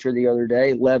in a picture the other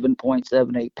day,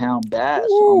 11.78-pound bass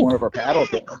on Ooh. one of our paddle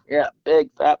tails. Yeah, big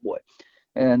fat boy.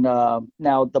 And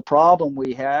now the problem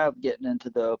we have getting into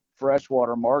the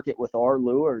freshwater market with our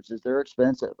lures is they're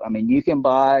expensive. I mean, you can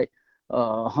buy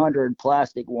 100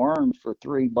 plastic worms for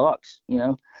 $3,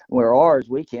 where ours,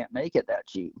 we can't make it that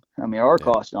cheap. I mean, our Yeah.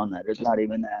 cost on that is not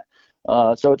even that.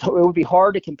 So it would be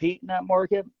hard to compete in that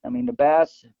market. I mean, the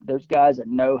bass, those guys that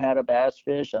know how to bass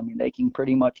fish, I mean, they can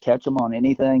pretty much catch them on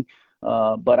anything.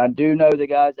 But I do know the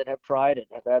guys that have tried it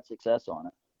have had success on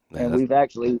it. Yeah, And we've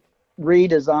actually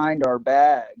redesigned our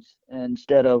bags.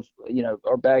 Instead of,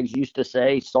 our bags used to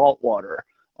say saltwater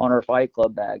on our Fight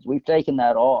Club bags. We've taken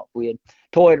that off. We had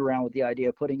toyed around with the idea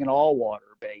of putting an all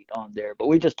water bait on there, but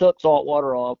we just took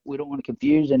saltwater off. We don't want to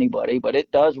confuse anybody, but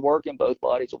it does work in both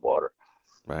bodies of water.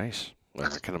 nice.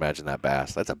 Well, I can imagine that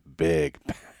bass. That's a big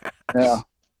Yeah. bass.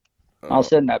 I'll Oh,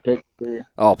 send that picture to you.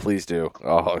 oh, please do.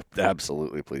 Oh,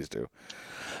 absolutely, please do.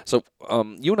 So,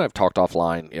 you and I have talked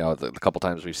offline, the couple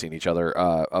times we've seen each other,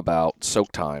 about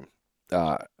soak time.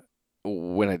 Uh,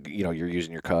 when you're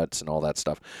using your cuts and all that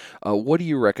stuff. What do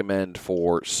you recommend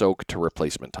for soak to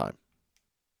replacement time?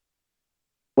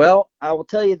 Well, I will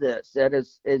tell you this, that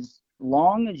is, as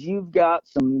long as you've got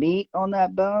some meat on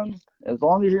that bone, as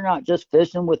long as you're not just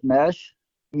fishing with mesh,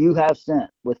 you have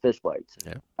scent with fish bites.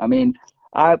 Yeah. I mean,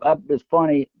 it's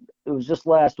funny. It was just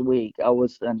last week.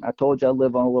 And I told you I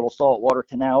live on a little saltwater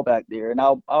canal back there, and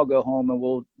I'll go home and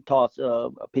we'll toss a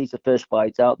piece of fish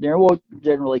bites out there. And we'll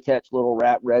generally catch little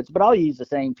rat reds, but I'll use the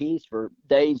same piece for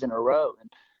days in a row.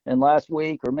 And last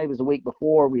week, or maybe it was the week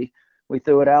before, we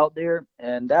threw it out there,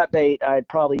 and that bait I'd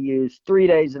probably used 3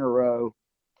 days in a row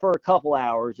for a couple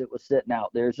hours. It was sitting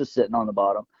out there, it's just sitting on the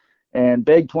bottom, and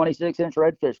big 26-inch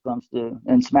redfish comes through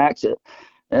and smacks it.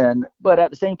 But at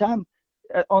the same time,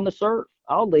 on the surf,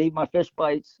 I'll leave my fish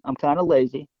bites. I'm kind of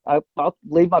lazy. I'll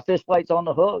leave my fish bites on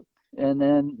the hook, and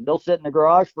then they'll sit in the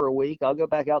garage for a week. I'll go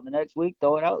back out the next week,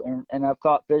 throw it out, and I've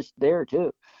caught fish there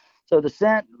too. So the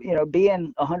scent,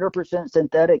 being 100%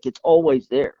 synthetic, it's always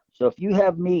there. So if you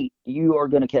have meat, you are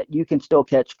going to catch. You can still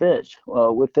catch fish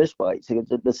with fish bites.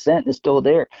 The scent is still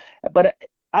there. But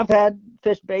I've had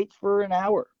fish baits for an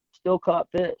hour, still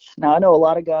caught fish. Now I know a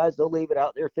lot of guys, they'll leave it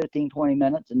out there 15, 20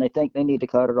 minutes, and they think they need to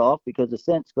cut it off because the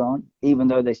scent's gone, even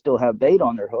though they still have bait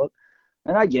on their hook.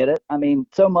 And I get it. I mean,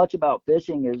 so much about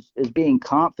fishing is being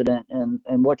confident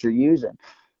in what you're using.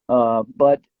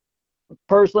 But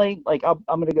personally, like I'm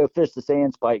going to go fish the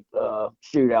sand spike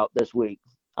shootout this week.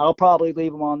 I'll probably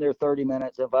leave them on there 30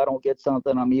 minutes. If I don't get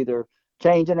something, I'm either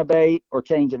changing a bait or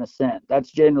changing a scent. That's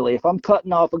generally, if I'm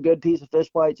cutting off a good piece of fish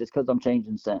bites, it's because I'm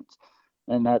changing scents,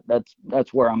 and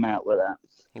that's where I'm at with that.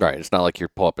 Right. It's not like you're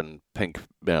popping pink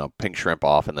shrimp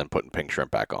off and then putting pink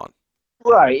shrimp back on.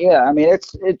 Right. Yeah. I mean,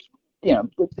 it's you know,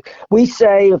 we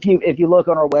say if you look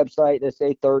on our website, they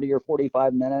say 30 or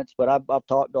 45 minutes, but I've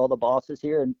talked to all the bosses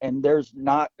here, and there's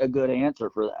not a good answer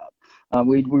for that.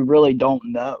 We really don't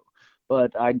know,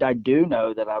 but I do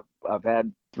know that I've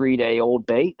had 3-day old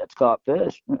bait that's caught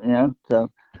fish.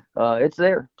 So it's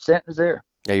there. Scent is there.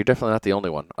 Yeah, you're definitely not the only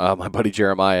one. My buddy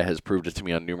Jeremiah has proved it to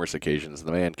me on numerous occasions.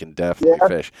 The man can definitely Yeah.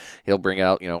 fish. He'll bring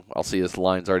out, I'll see his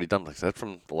line's already done. Like, is that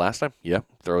from the last time? Yeah.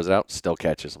 Throws it out, still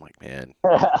catches. I'm like, man,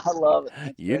 I love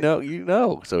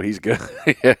it. So he's good.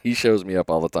 Yeah, he shows me up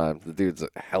all the time. The dude's a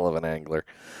hell of an angler.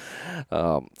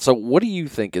 So what do you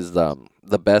think is the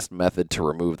best method to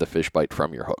remove the fish bite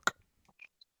from your hook?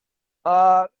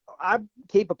 I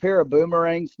keep a pair of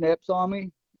boomerang snips on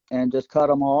me and just cut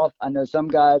them off. I know some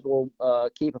guys will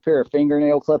keep a pair of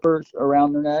fingernail clippers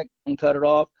around their neck and cut it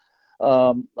off.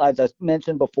 As I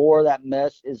mentioned before, that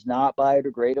mesh is not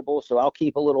biodegradable, so I'll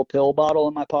keep a little pill bottle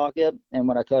in my pocket, and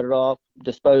when I cut it off,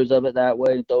 dispose of it that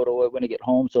way and throw it away when I get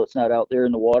home so it's not out there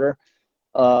in the water.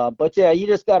 But yeah, you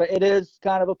just gotta, it is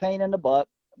kind of a pain in the butt,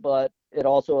 but it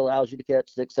also allows you to catch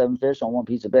 6, 7 fish on one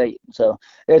piece of bait. So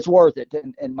it's worth it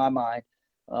in my mind.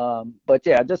 But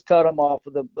yeah, just cut them off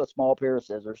with a small pair of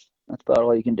scissors. That's about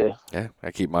all you can do. Yeah,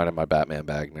 I keep mine in my Batman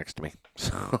bag next to me.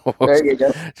 So There you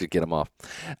go. just get them off.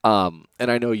 And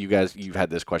I know you've had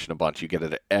this question a bunch. You get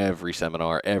it at every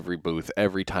seminar, every booth,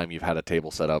 every time you've had a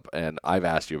table set up. And I've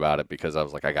asked you about it because I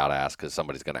was like, I got to ask because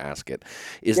somebody's going to ask it.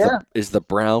 Is the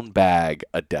brown bag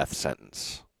a death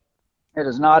sentence? It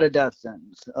is not a death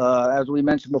sentence. As we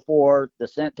mentioned before, the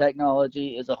scent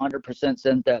technology is 100%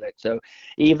 synthetic. So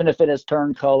even if it has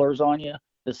turned colors on you,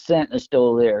 the scent is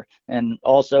still there. And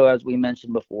also, as we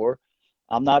mentioned before,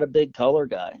 I'm not a big color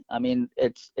guy. I mean,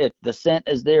 if the scent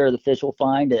is there, the fish will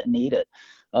find it and eat it.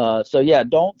 So yeah,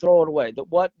 don't throw it away.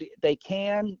 What they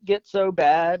can get so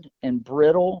bad and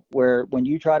brittle where when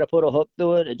you try to put a hook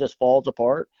through it, it just falls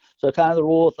apart. So kind of the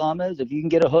rule of thumb is if you can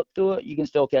get a hook through it, you can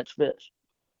still catch fish.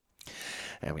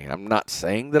 I mean, I'm not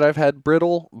saying that I've had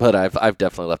brittle, but I've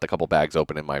definitely left a couple bags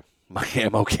open in my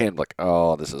ammo can. Like,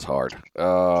 oh, this is hard.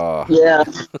 Yeah,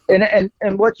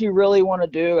 and what you really want to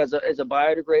do as a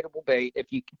biodegradable bait,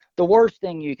 the worst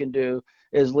thing you can do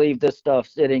is leave this stuff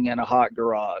sitting in a hot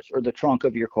garage or the trunk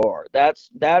of your car. That's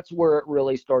where it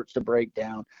really starts to break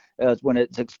down, is when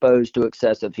it's exposed to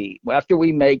excessive heat. After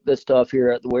we make this stuff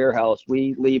here at the warehouse,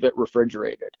 we leave it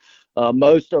refrigerated.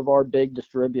 Most of our big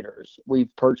distributors,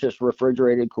 we've purchased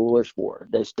refrigerated coolers for.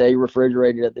 They stay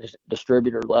refrigerated at the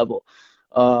distributor level.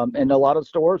 And a lot of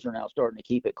stores are now starting to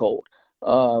keep it cold.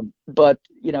 But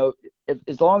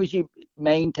as long as you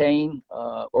maintain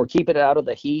or keep it out of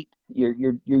the heat,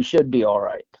 you should be all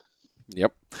right.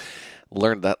 Yep.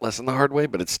 Learned that lesson the hard way,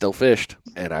 but it's still fished,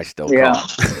 and I still Yeah.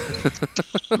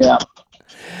 caught. Yeah.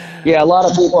 Yeah. A lot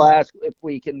of people ask if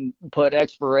we can put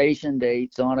expiration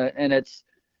dates on it, and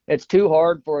it's too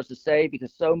hard for us to say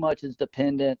because so much is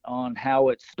dependent on how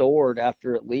it's stored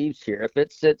after it leaves here. If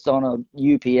it sits on a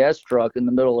UPS truck in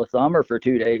the middle of summer for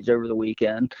 2 days over the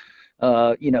weekend,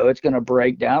 it's going to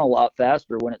break down a lot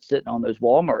faster when it's sitting on those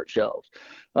Walmart shelves.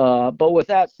 But with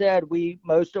that said,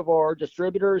 most of our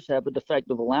distributors have a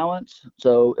defective allowance.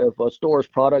 So if a store's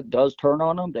product does turn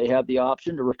on them, they have the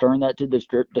option to return that to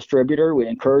the distributor. We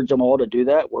encourage them all to do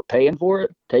that. We're paying for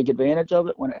it. Take advantage of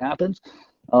it when it happens.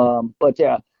 But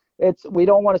yeah, we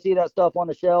don't want to see that stuff on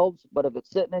the shelves. But if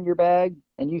it's sitting in your bag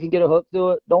and you can get a hook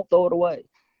through it, don't throw it away.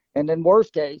 And then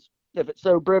worst case, if it's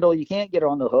so brittle you can't get it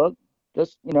on the hook,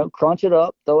 just crunch it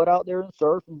up, throw it out there in the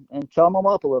surf, and chum them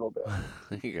up a little bit.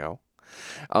 There you go.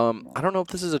 I don't know if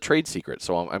this is a trade secret,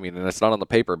 so I mean, and it's not on the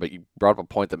paper, but you brought up a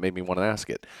point that made me want to ask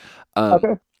it.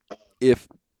 Okay. If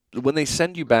when they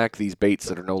send you back these baits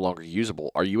that are no longer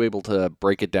usable, are you able to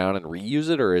break it down and reuse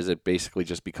it, or is it basically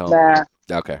just become? Nah.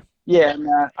 Okay. Yeah,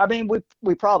 nah. I mean,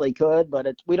 we probably could, but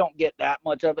we don't get that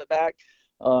much of it back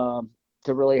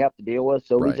to really have to deal with.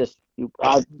 So Right.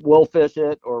 we'll fish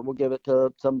it, or we'll give it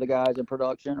to some of the guys in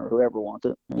production or whoever wants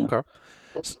it. Yeah. Okay.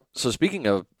 So speaking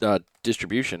of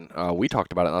distribution, we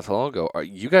talked about it not so long ago.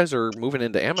 You guys are moving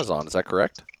into Amazon, is that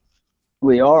correct?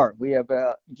 We are. We have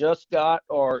just got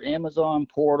our Amazon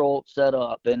portal set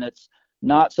up, and it's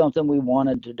not something we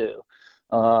wanted to do.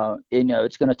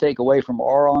 It's going to take away from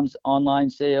our online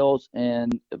sales.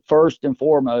 And first and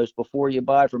foremost, before you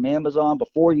buy from Amazon,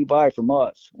 before you buy from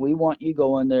us, we want you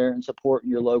going there and supporting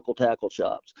your local tackle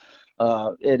shops.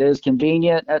 It is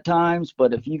convenient at times,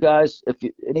 but if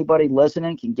anybody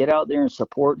listening can get out there and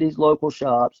support these local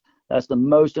shops, that's the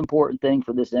most important thing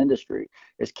for this industry,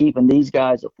 is keeping these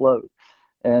guys afloat.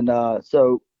 And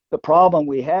so the problem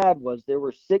we had was there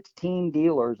were 16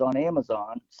 dealers on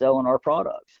Amazon selling our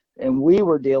products. And we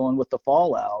were dealing with the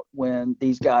fallout when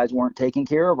these guys weren't taking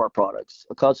care of our products.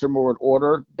 A customer would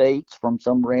order baits from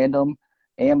some random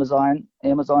Amazon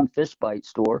Fishbite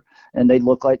store, and they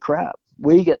look like crap.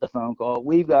 We get the phone call,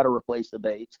 we've got to replace the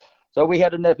baits. So we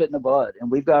had to nip it in the bud.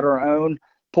 And we've got our own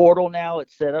portal now.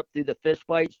 It's set up through the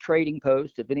Fishbites trading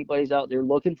post, if anybody's out there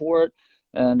looking for it.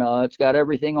 And it's got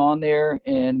everything on there,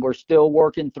 and we're still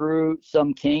working through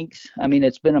some kinks. I mean,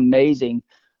 it's been amazing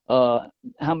how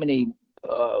many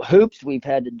hoops we've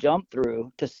had to jump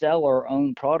through to sell our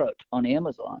own product on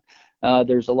Amazon.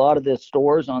 There's a lot of the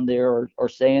stores on there are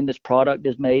saying this product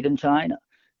is made in China,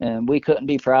 and we couldn't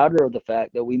be prouder of the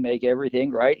fact that we make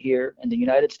everything right here in the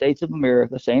United States of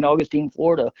America, St. Augustine,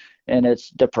 Florida. And it's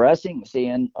depressing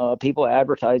seeing people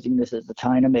advertising this as a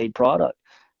China-made product.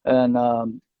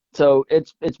 And so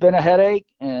it's been a headache,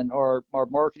 and our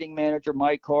marketing manager,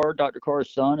 Mike Carr, Dr.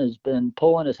 Carr's son, has been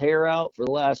pulling his hair out for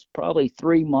the last probably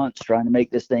 3 months trying to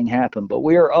make this thing happen. But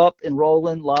we are up and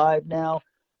rolling live now.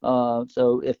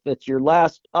 So if it's your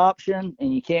last option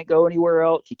and you can't go anywhere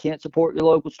else, you can't support your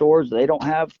local stores, they don't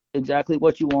have exactly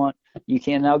what you want, you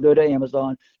can now go to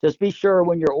Amazon. Just be sure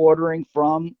when you're ordering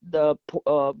from the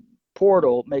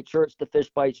portal, make sure it's the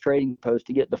Fishbites trading post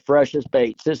to get the freshest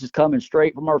baits. This is coming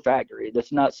straight from our factory.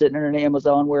 That's not sitting in an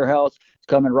Amazon warehouse. It's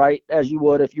coming right as you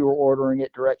would if you were ordering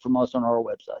it direct from us on our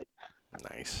website.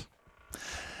 Nice.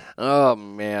 Oh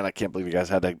man, I can't believe you guys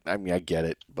had to. I mean, I get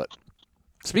it, but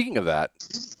speaking of that,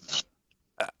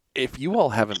 if you all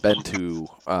haven't been to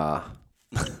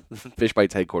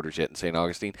Fishbites headquarters yet in St.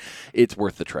 Augustine, it's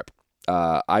worth the trip.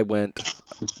 I went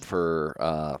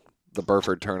for the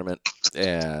Burford tournament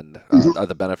and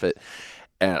the benefit,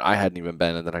 and I hadn't even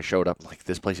been, and then I showed up, I'm like,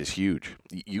 this place is huge.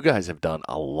 You guys have done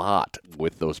a lot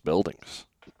with those buildings.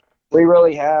 We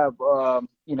really have.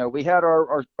 We had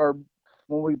our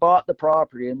when we bought the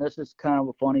property, and this is kind of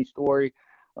a funny story.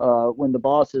 when the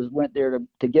bosses went there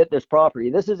to get this property.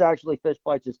 This is actually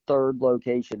Fishbites' third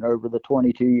location over the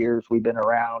 22 years we've been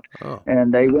around. Oh.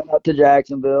 And they went up to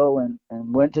Jacksonville and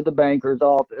went to the banker's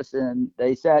office, and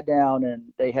they sat down and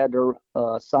they had to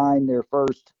sign their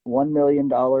first $1 million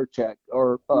check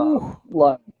or loan,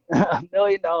 $1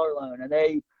 million loan. And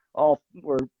they all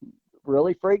were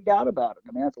really freaked out about it.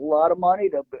 I mean, that's a lot of money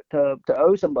to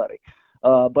owe somebody.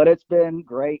 But it's been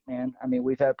great, man. I mean,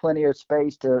 we've had plenty of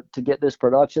space to get this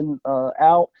production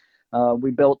out.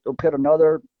 We put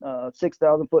another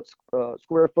 6,000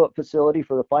 square foot facility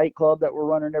for the fight club that we're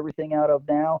running everything out of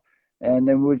now. And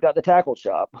then we've got the tackle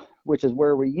shop, which is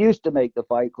where we used to make the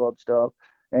fight club stuff,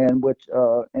 and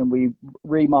we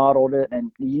remodeled it.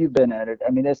 And you've been at it.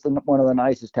 I mean, it's one of the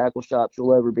nicest tackle shops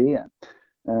you'll ever be in.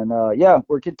 And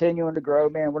we're continuing to grow,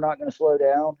 man. We're not going to slow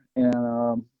down,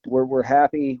 and we're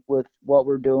happy with what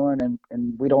we're doing,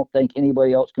 and we don't think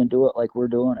anybody else can do it like we're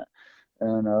doing it.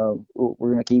 And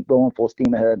we're going to keep going full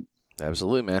steam ahead.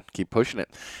 Absolutely, man. Keep pushing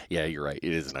it. Yeah, you're right.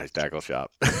 It is a nice tackle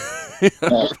shop.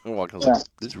 Yeah. Really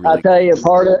I'll tell you,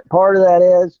 part of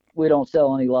that is we don't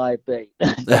sell any live bait.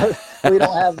 We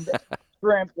don't have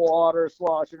shrimp water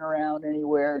sloshing around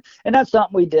anywhere, and that's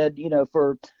something we did,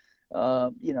 for.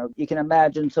 You can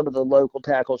imagine some of the local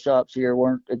tackle shops here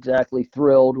weren't exactly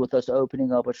thrilled with us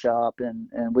opening up a shop, and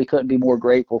we couldn't be more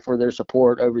grateful for their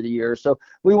support over the years. So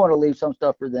we want to leave some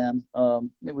stuff for them.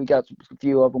 We got a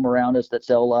few of them around us that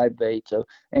sell live bait,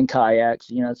 and kayaks.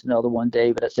 It's another one.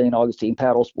 David at St. Augustine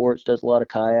Paddle Sports does a lot of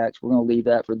kayaks. We're going to leave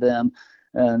that for them.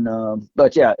 And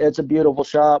but yeah, it's a beautiful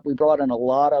shop. We brought in a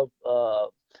lot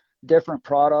of different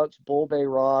products, bull bay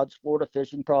rods, Florida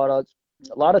fishing products.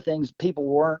 A lot of things people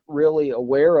weren't really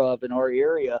aware of in our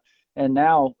area. And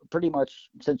now pretty much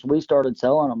since we started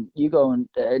selling them, you go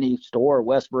into any store,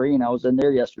 West Marine, I was in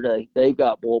there yesterday, they've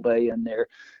got bull bay in there,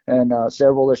 and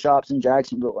several of the shops in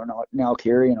Jacksonville are now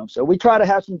carrying them. So we try to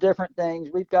have some different things.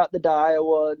 We've got the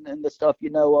Daiwa and the stuff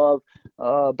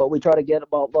of, but we try to get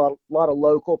about a lot of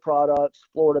local products,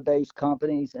 Florida-based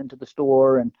companies into the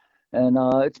store, and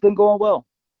it's been going well.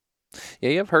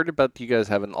 Yeah, I've heard about you guys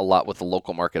having a lot with the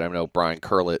local market. I know Brian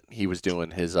Curlett, he was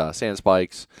doing his sand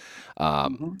spikes.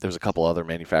 There's a couple other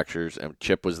manufacturers, and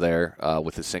Chip was there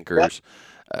with his sinkers.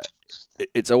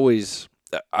 It's always,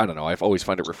 I don't know, I've always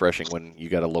find it refreshing when you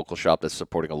got a local shop that's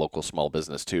supporting a local small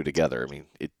business too together. I mean,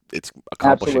 it's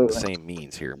accomplishing the same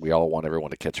means here. We all want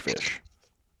everyone to catch fish.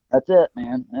 That's it,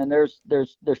 man. And there's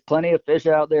plenty of fish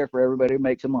out there for everybody to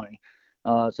make some money.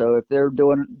 So if they're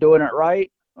doing it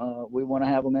right, we want to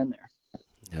have them in there.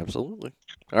 Absolutely.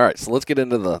 All right, so let's get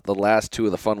into the last two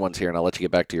of the fun ones here, and I'll let you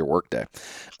get back to your work day.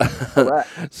 All right.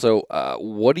 So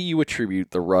what do you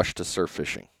attribute the rush to surf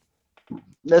fishing?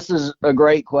 This is a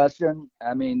great question.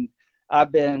 I mean,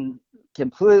 I've been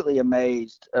completely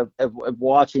amazed of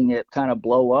watching it kind of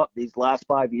blow up these last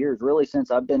 5 years, really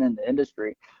since I've been in the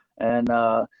industry. And,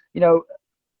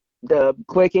 the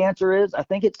quick answer is I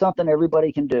think it's something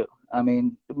everybody can do. I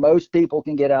mean, most people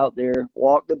can get out there,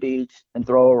 walk the beach, and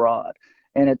throw a rod.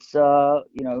 And it's,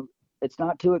 it's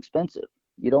not too expensive.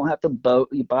 You don't have to boat.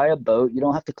 You buy a boat. You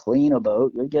don't have to clean a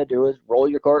boat. All you got to do is roll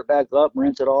your cart back up,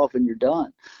 rinse it off, and you're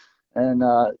done. And,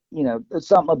 it's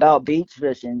something about beach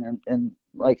fishing. And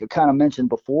like I kind of mentioned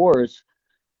before, is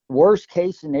worst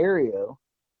case scenario,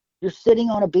 you're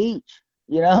sitting on a beach.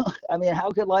 I mean,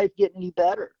 how could life get any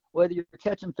better, whether you're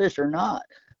catching fish or not?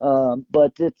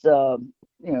 But it's,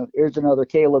 here's another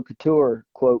Caleb Couture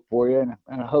quote for you, and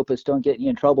I hope it's don't get you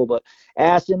in trouble, but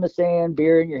ass in the sand,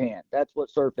 beer in your hand. That's what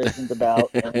surf fishing's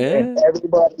about, and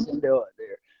everybody can do it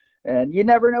there. And you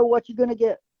never know what you're going to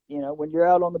get. When you're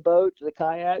out on the boats or the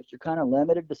kayaks, you're kind of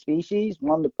limited to species.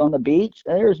 On the beach,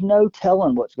 there's no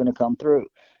telling what's going to come through.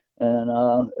 And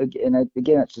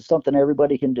again, it's just something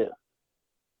everybody can do.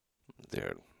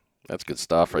 Dude, that's good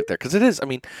stuff right there. Because it is, I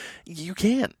mean, you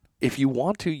can. If you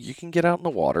want to, you can get out in the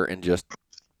water and just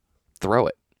throw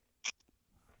it.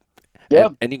 Yeah.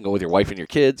 And you can go with your wife and your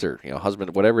kids or,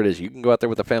 husband, whatever it is. You can go out there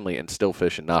with the family and still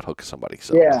fish and not hook somebody.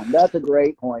 So yeah, that's a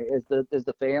great point, is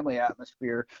the family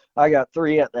atmosphere. I got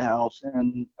 3 at the house,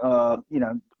 and,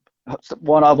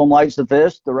 one of them likes to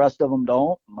fish. The rest of them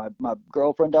don't. My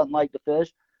girlfriend doesn't like to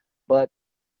fish, but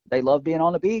they love being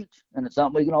on the beach, and it's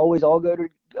something we can always all go to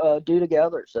do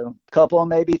together. So a couple of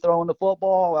them may be throwing the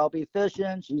football, I'll be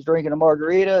fishing, she's drinking a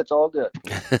margarita. It's all good.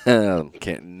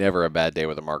 Never a bad day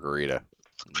with a margarita.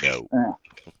 No.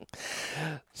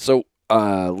 Yeah. So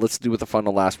let's do with the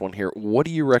final last one here. What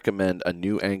do you recommend a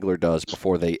new angler does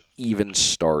before they even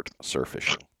start surf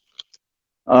fishing?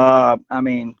 I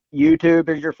mean, YouTube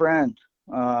is your friend.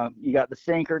 You got the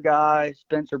sinker guy,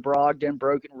 Spencer Brogdon,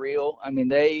 Broken Reel. I mean,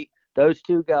 they Those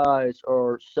two guys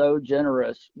are so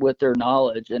generous with their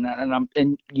knowledge,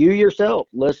 and you yourself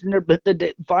listen to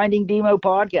the Finding Demo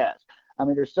podcast. I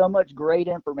mean, there's so much great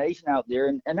information out there,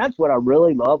 and that's what I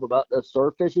really love about the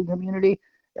surf fishing community.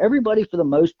 Everybody, for the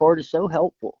most part, is so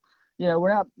helpful.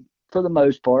 We're not, for the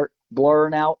most part,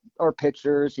 blurring out our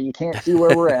pictures so you can't see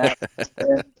where we're at.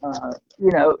 And,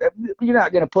 you're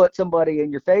not going to put somebody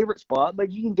in your favorite spot,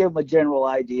 but you can give them a general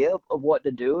idea of what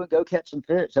to do and go catch some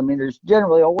fish. I mean, there's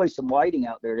generally always some whiting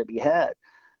out there to be had.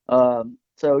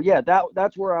 So yeah,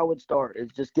 that's where I would start, is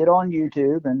just get on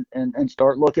YouTube and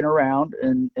start looking around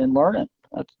and learning.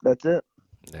 That's it.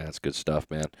 Yeah, that's good stuff,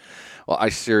 man. Well, I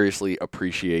seriously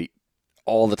appreciate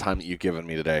all the time that you've given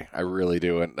me today. I really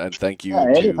do. And thank you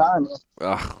anytime.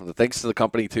 thanks to the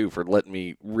company too for letting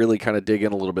me really kind of dig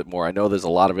in a little bit more. I know there's a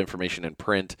lot of information in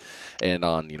print and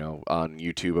on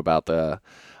YouTube about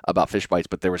Fishbites,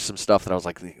 but there was some stuff that I was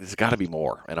like, there's got to be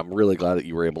more. And I'm really glad that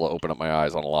you were able to open up my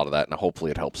eyes on a lot of that, and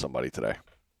hopefully it helps somebody today.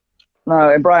 No,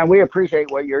 and Brian, we appreciate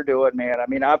what you're doing, man. I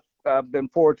mean, I've been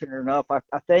fortunate enough. I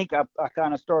think I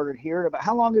kind of started hearing about.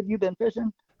 How long have you been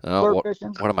fishing?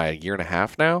 Fishing? What am I, a year and a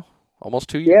half now? Almost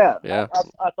 2 years? Yeah.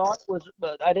 I thought it was,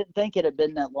 but I didn't think it had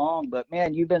been that long. But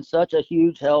man, you've been such a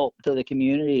huge help to the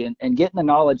community and getting the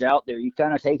knowledge out there. You've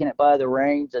kind of taken it by the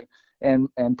reins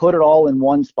and put it all in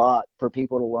one spot for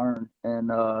people to learn. And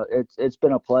it's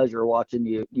been a pleasure watching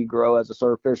you grow as a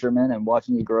surf fisherman and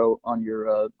watching you grow on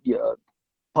your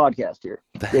podcast here.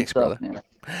 Thanks, brother. Man.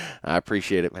 I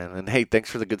appreciate it, man. And hey,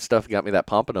 thanks for the good stuff. You got me that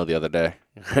pompano the other day.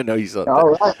 I know you saw that. All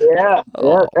right, yeah.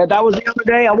 That was the other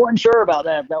day. I wasn't sure about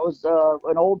that. That was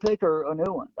an old pick or a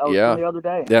new one. That was the other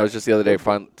day. Yeah, it was just the other day.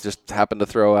 Just happened to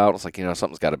throw out. I was like,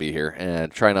 something's got to be here,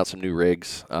 and trying out some new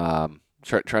rigs. Trying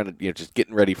to just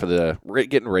getting ready for the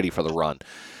run.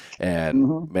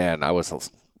 And man, I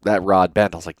was that rod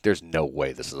bent. I was like, there's no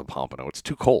way this is a pompano. It's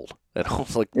too cold. And I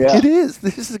was like, It is.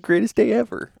 This is the greatest day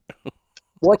ever.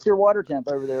 What's your water temp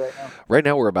over there right now? Right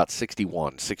now we're about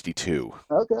 61, 62.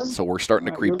 Okay. So we're starting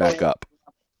to creep back up.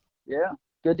 Yeah.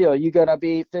 Good deal. You going to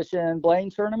be fishing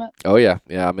Blaine's tournament? Oh, yeah.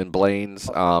 Yeah, I'm in Blaine's,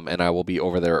 and I will be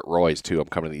over there at Roy's, too. I'm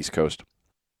coming to the East Coast.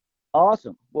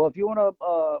 Awesome. Well, if you want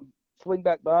to swing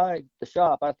back by the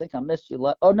shop, I think I missed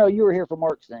you. Oh, no, you were here for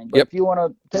Mark's thing. But if you want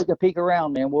to take a peek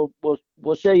around, man,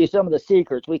 we'll show you some of the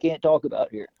secrets we can't talk about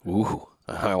here. Ooh.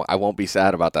 I won't be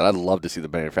sad about that. I'd love to see the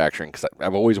manufacturing, because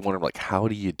I've always wondered, like, how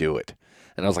do you do it?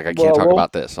 And I was like, I can't talk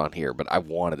about this on here, but I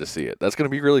wanted to see it. That's going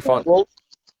to be really fun.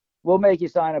 We'll make you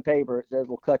sign a paper that says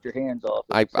we'll cut your hands off.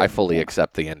 I fully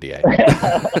accept the NDA.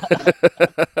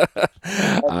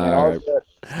 All right.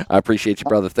 I appreciate you,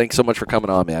 brother. Thanks so much for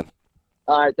coming on, man.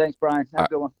 All right. Thanks, Brian. Have a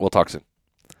good one. We'll talk soon.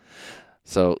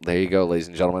 So there you go, ladies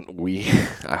and gentlemen.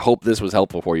 I hope this was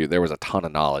helpful for you. There was a ton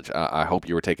of knowledge. I hope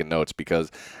you were taking notes,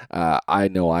 because I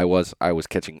know I was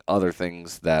catching other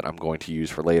things that I'm going to use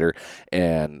for later,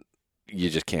 and you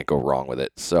just can't go wrong with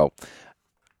it. So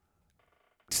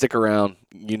stick around.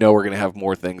 We're going to have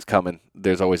more things coming.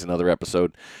 There's always another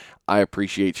episode. I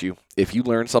appreciate you. If you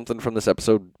learned something from this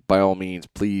episode, by all means,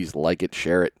 please like it,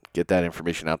 share it, get that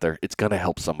information out there. It's going to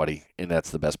help somebody, and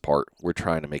that's the best part. We're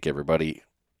trying to make everybody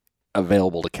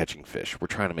available to catching fish. We're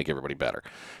trying to make everybody better,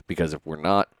 because if we're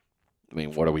not,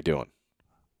 what are we doing?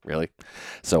 Really?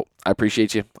 So I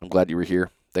appreciate you. I'm glad you were here.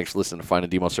 Thanks for listening to Finding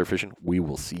Demo Surf Fishing. We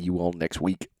will see you all next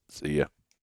week. See ya.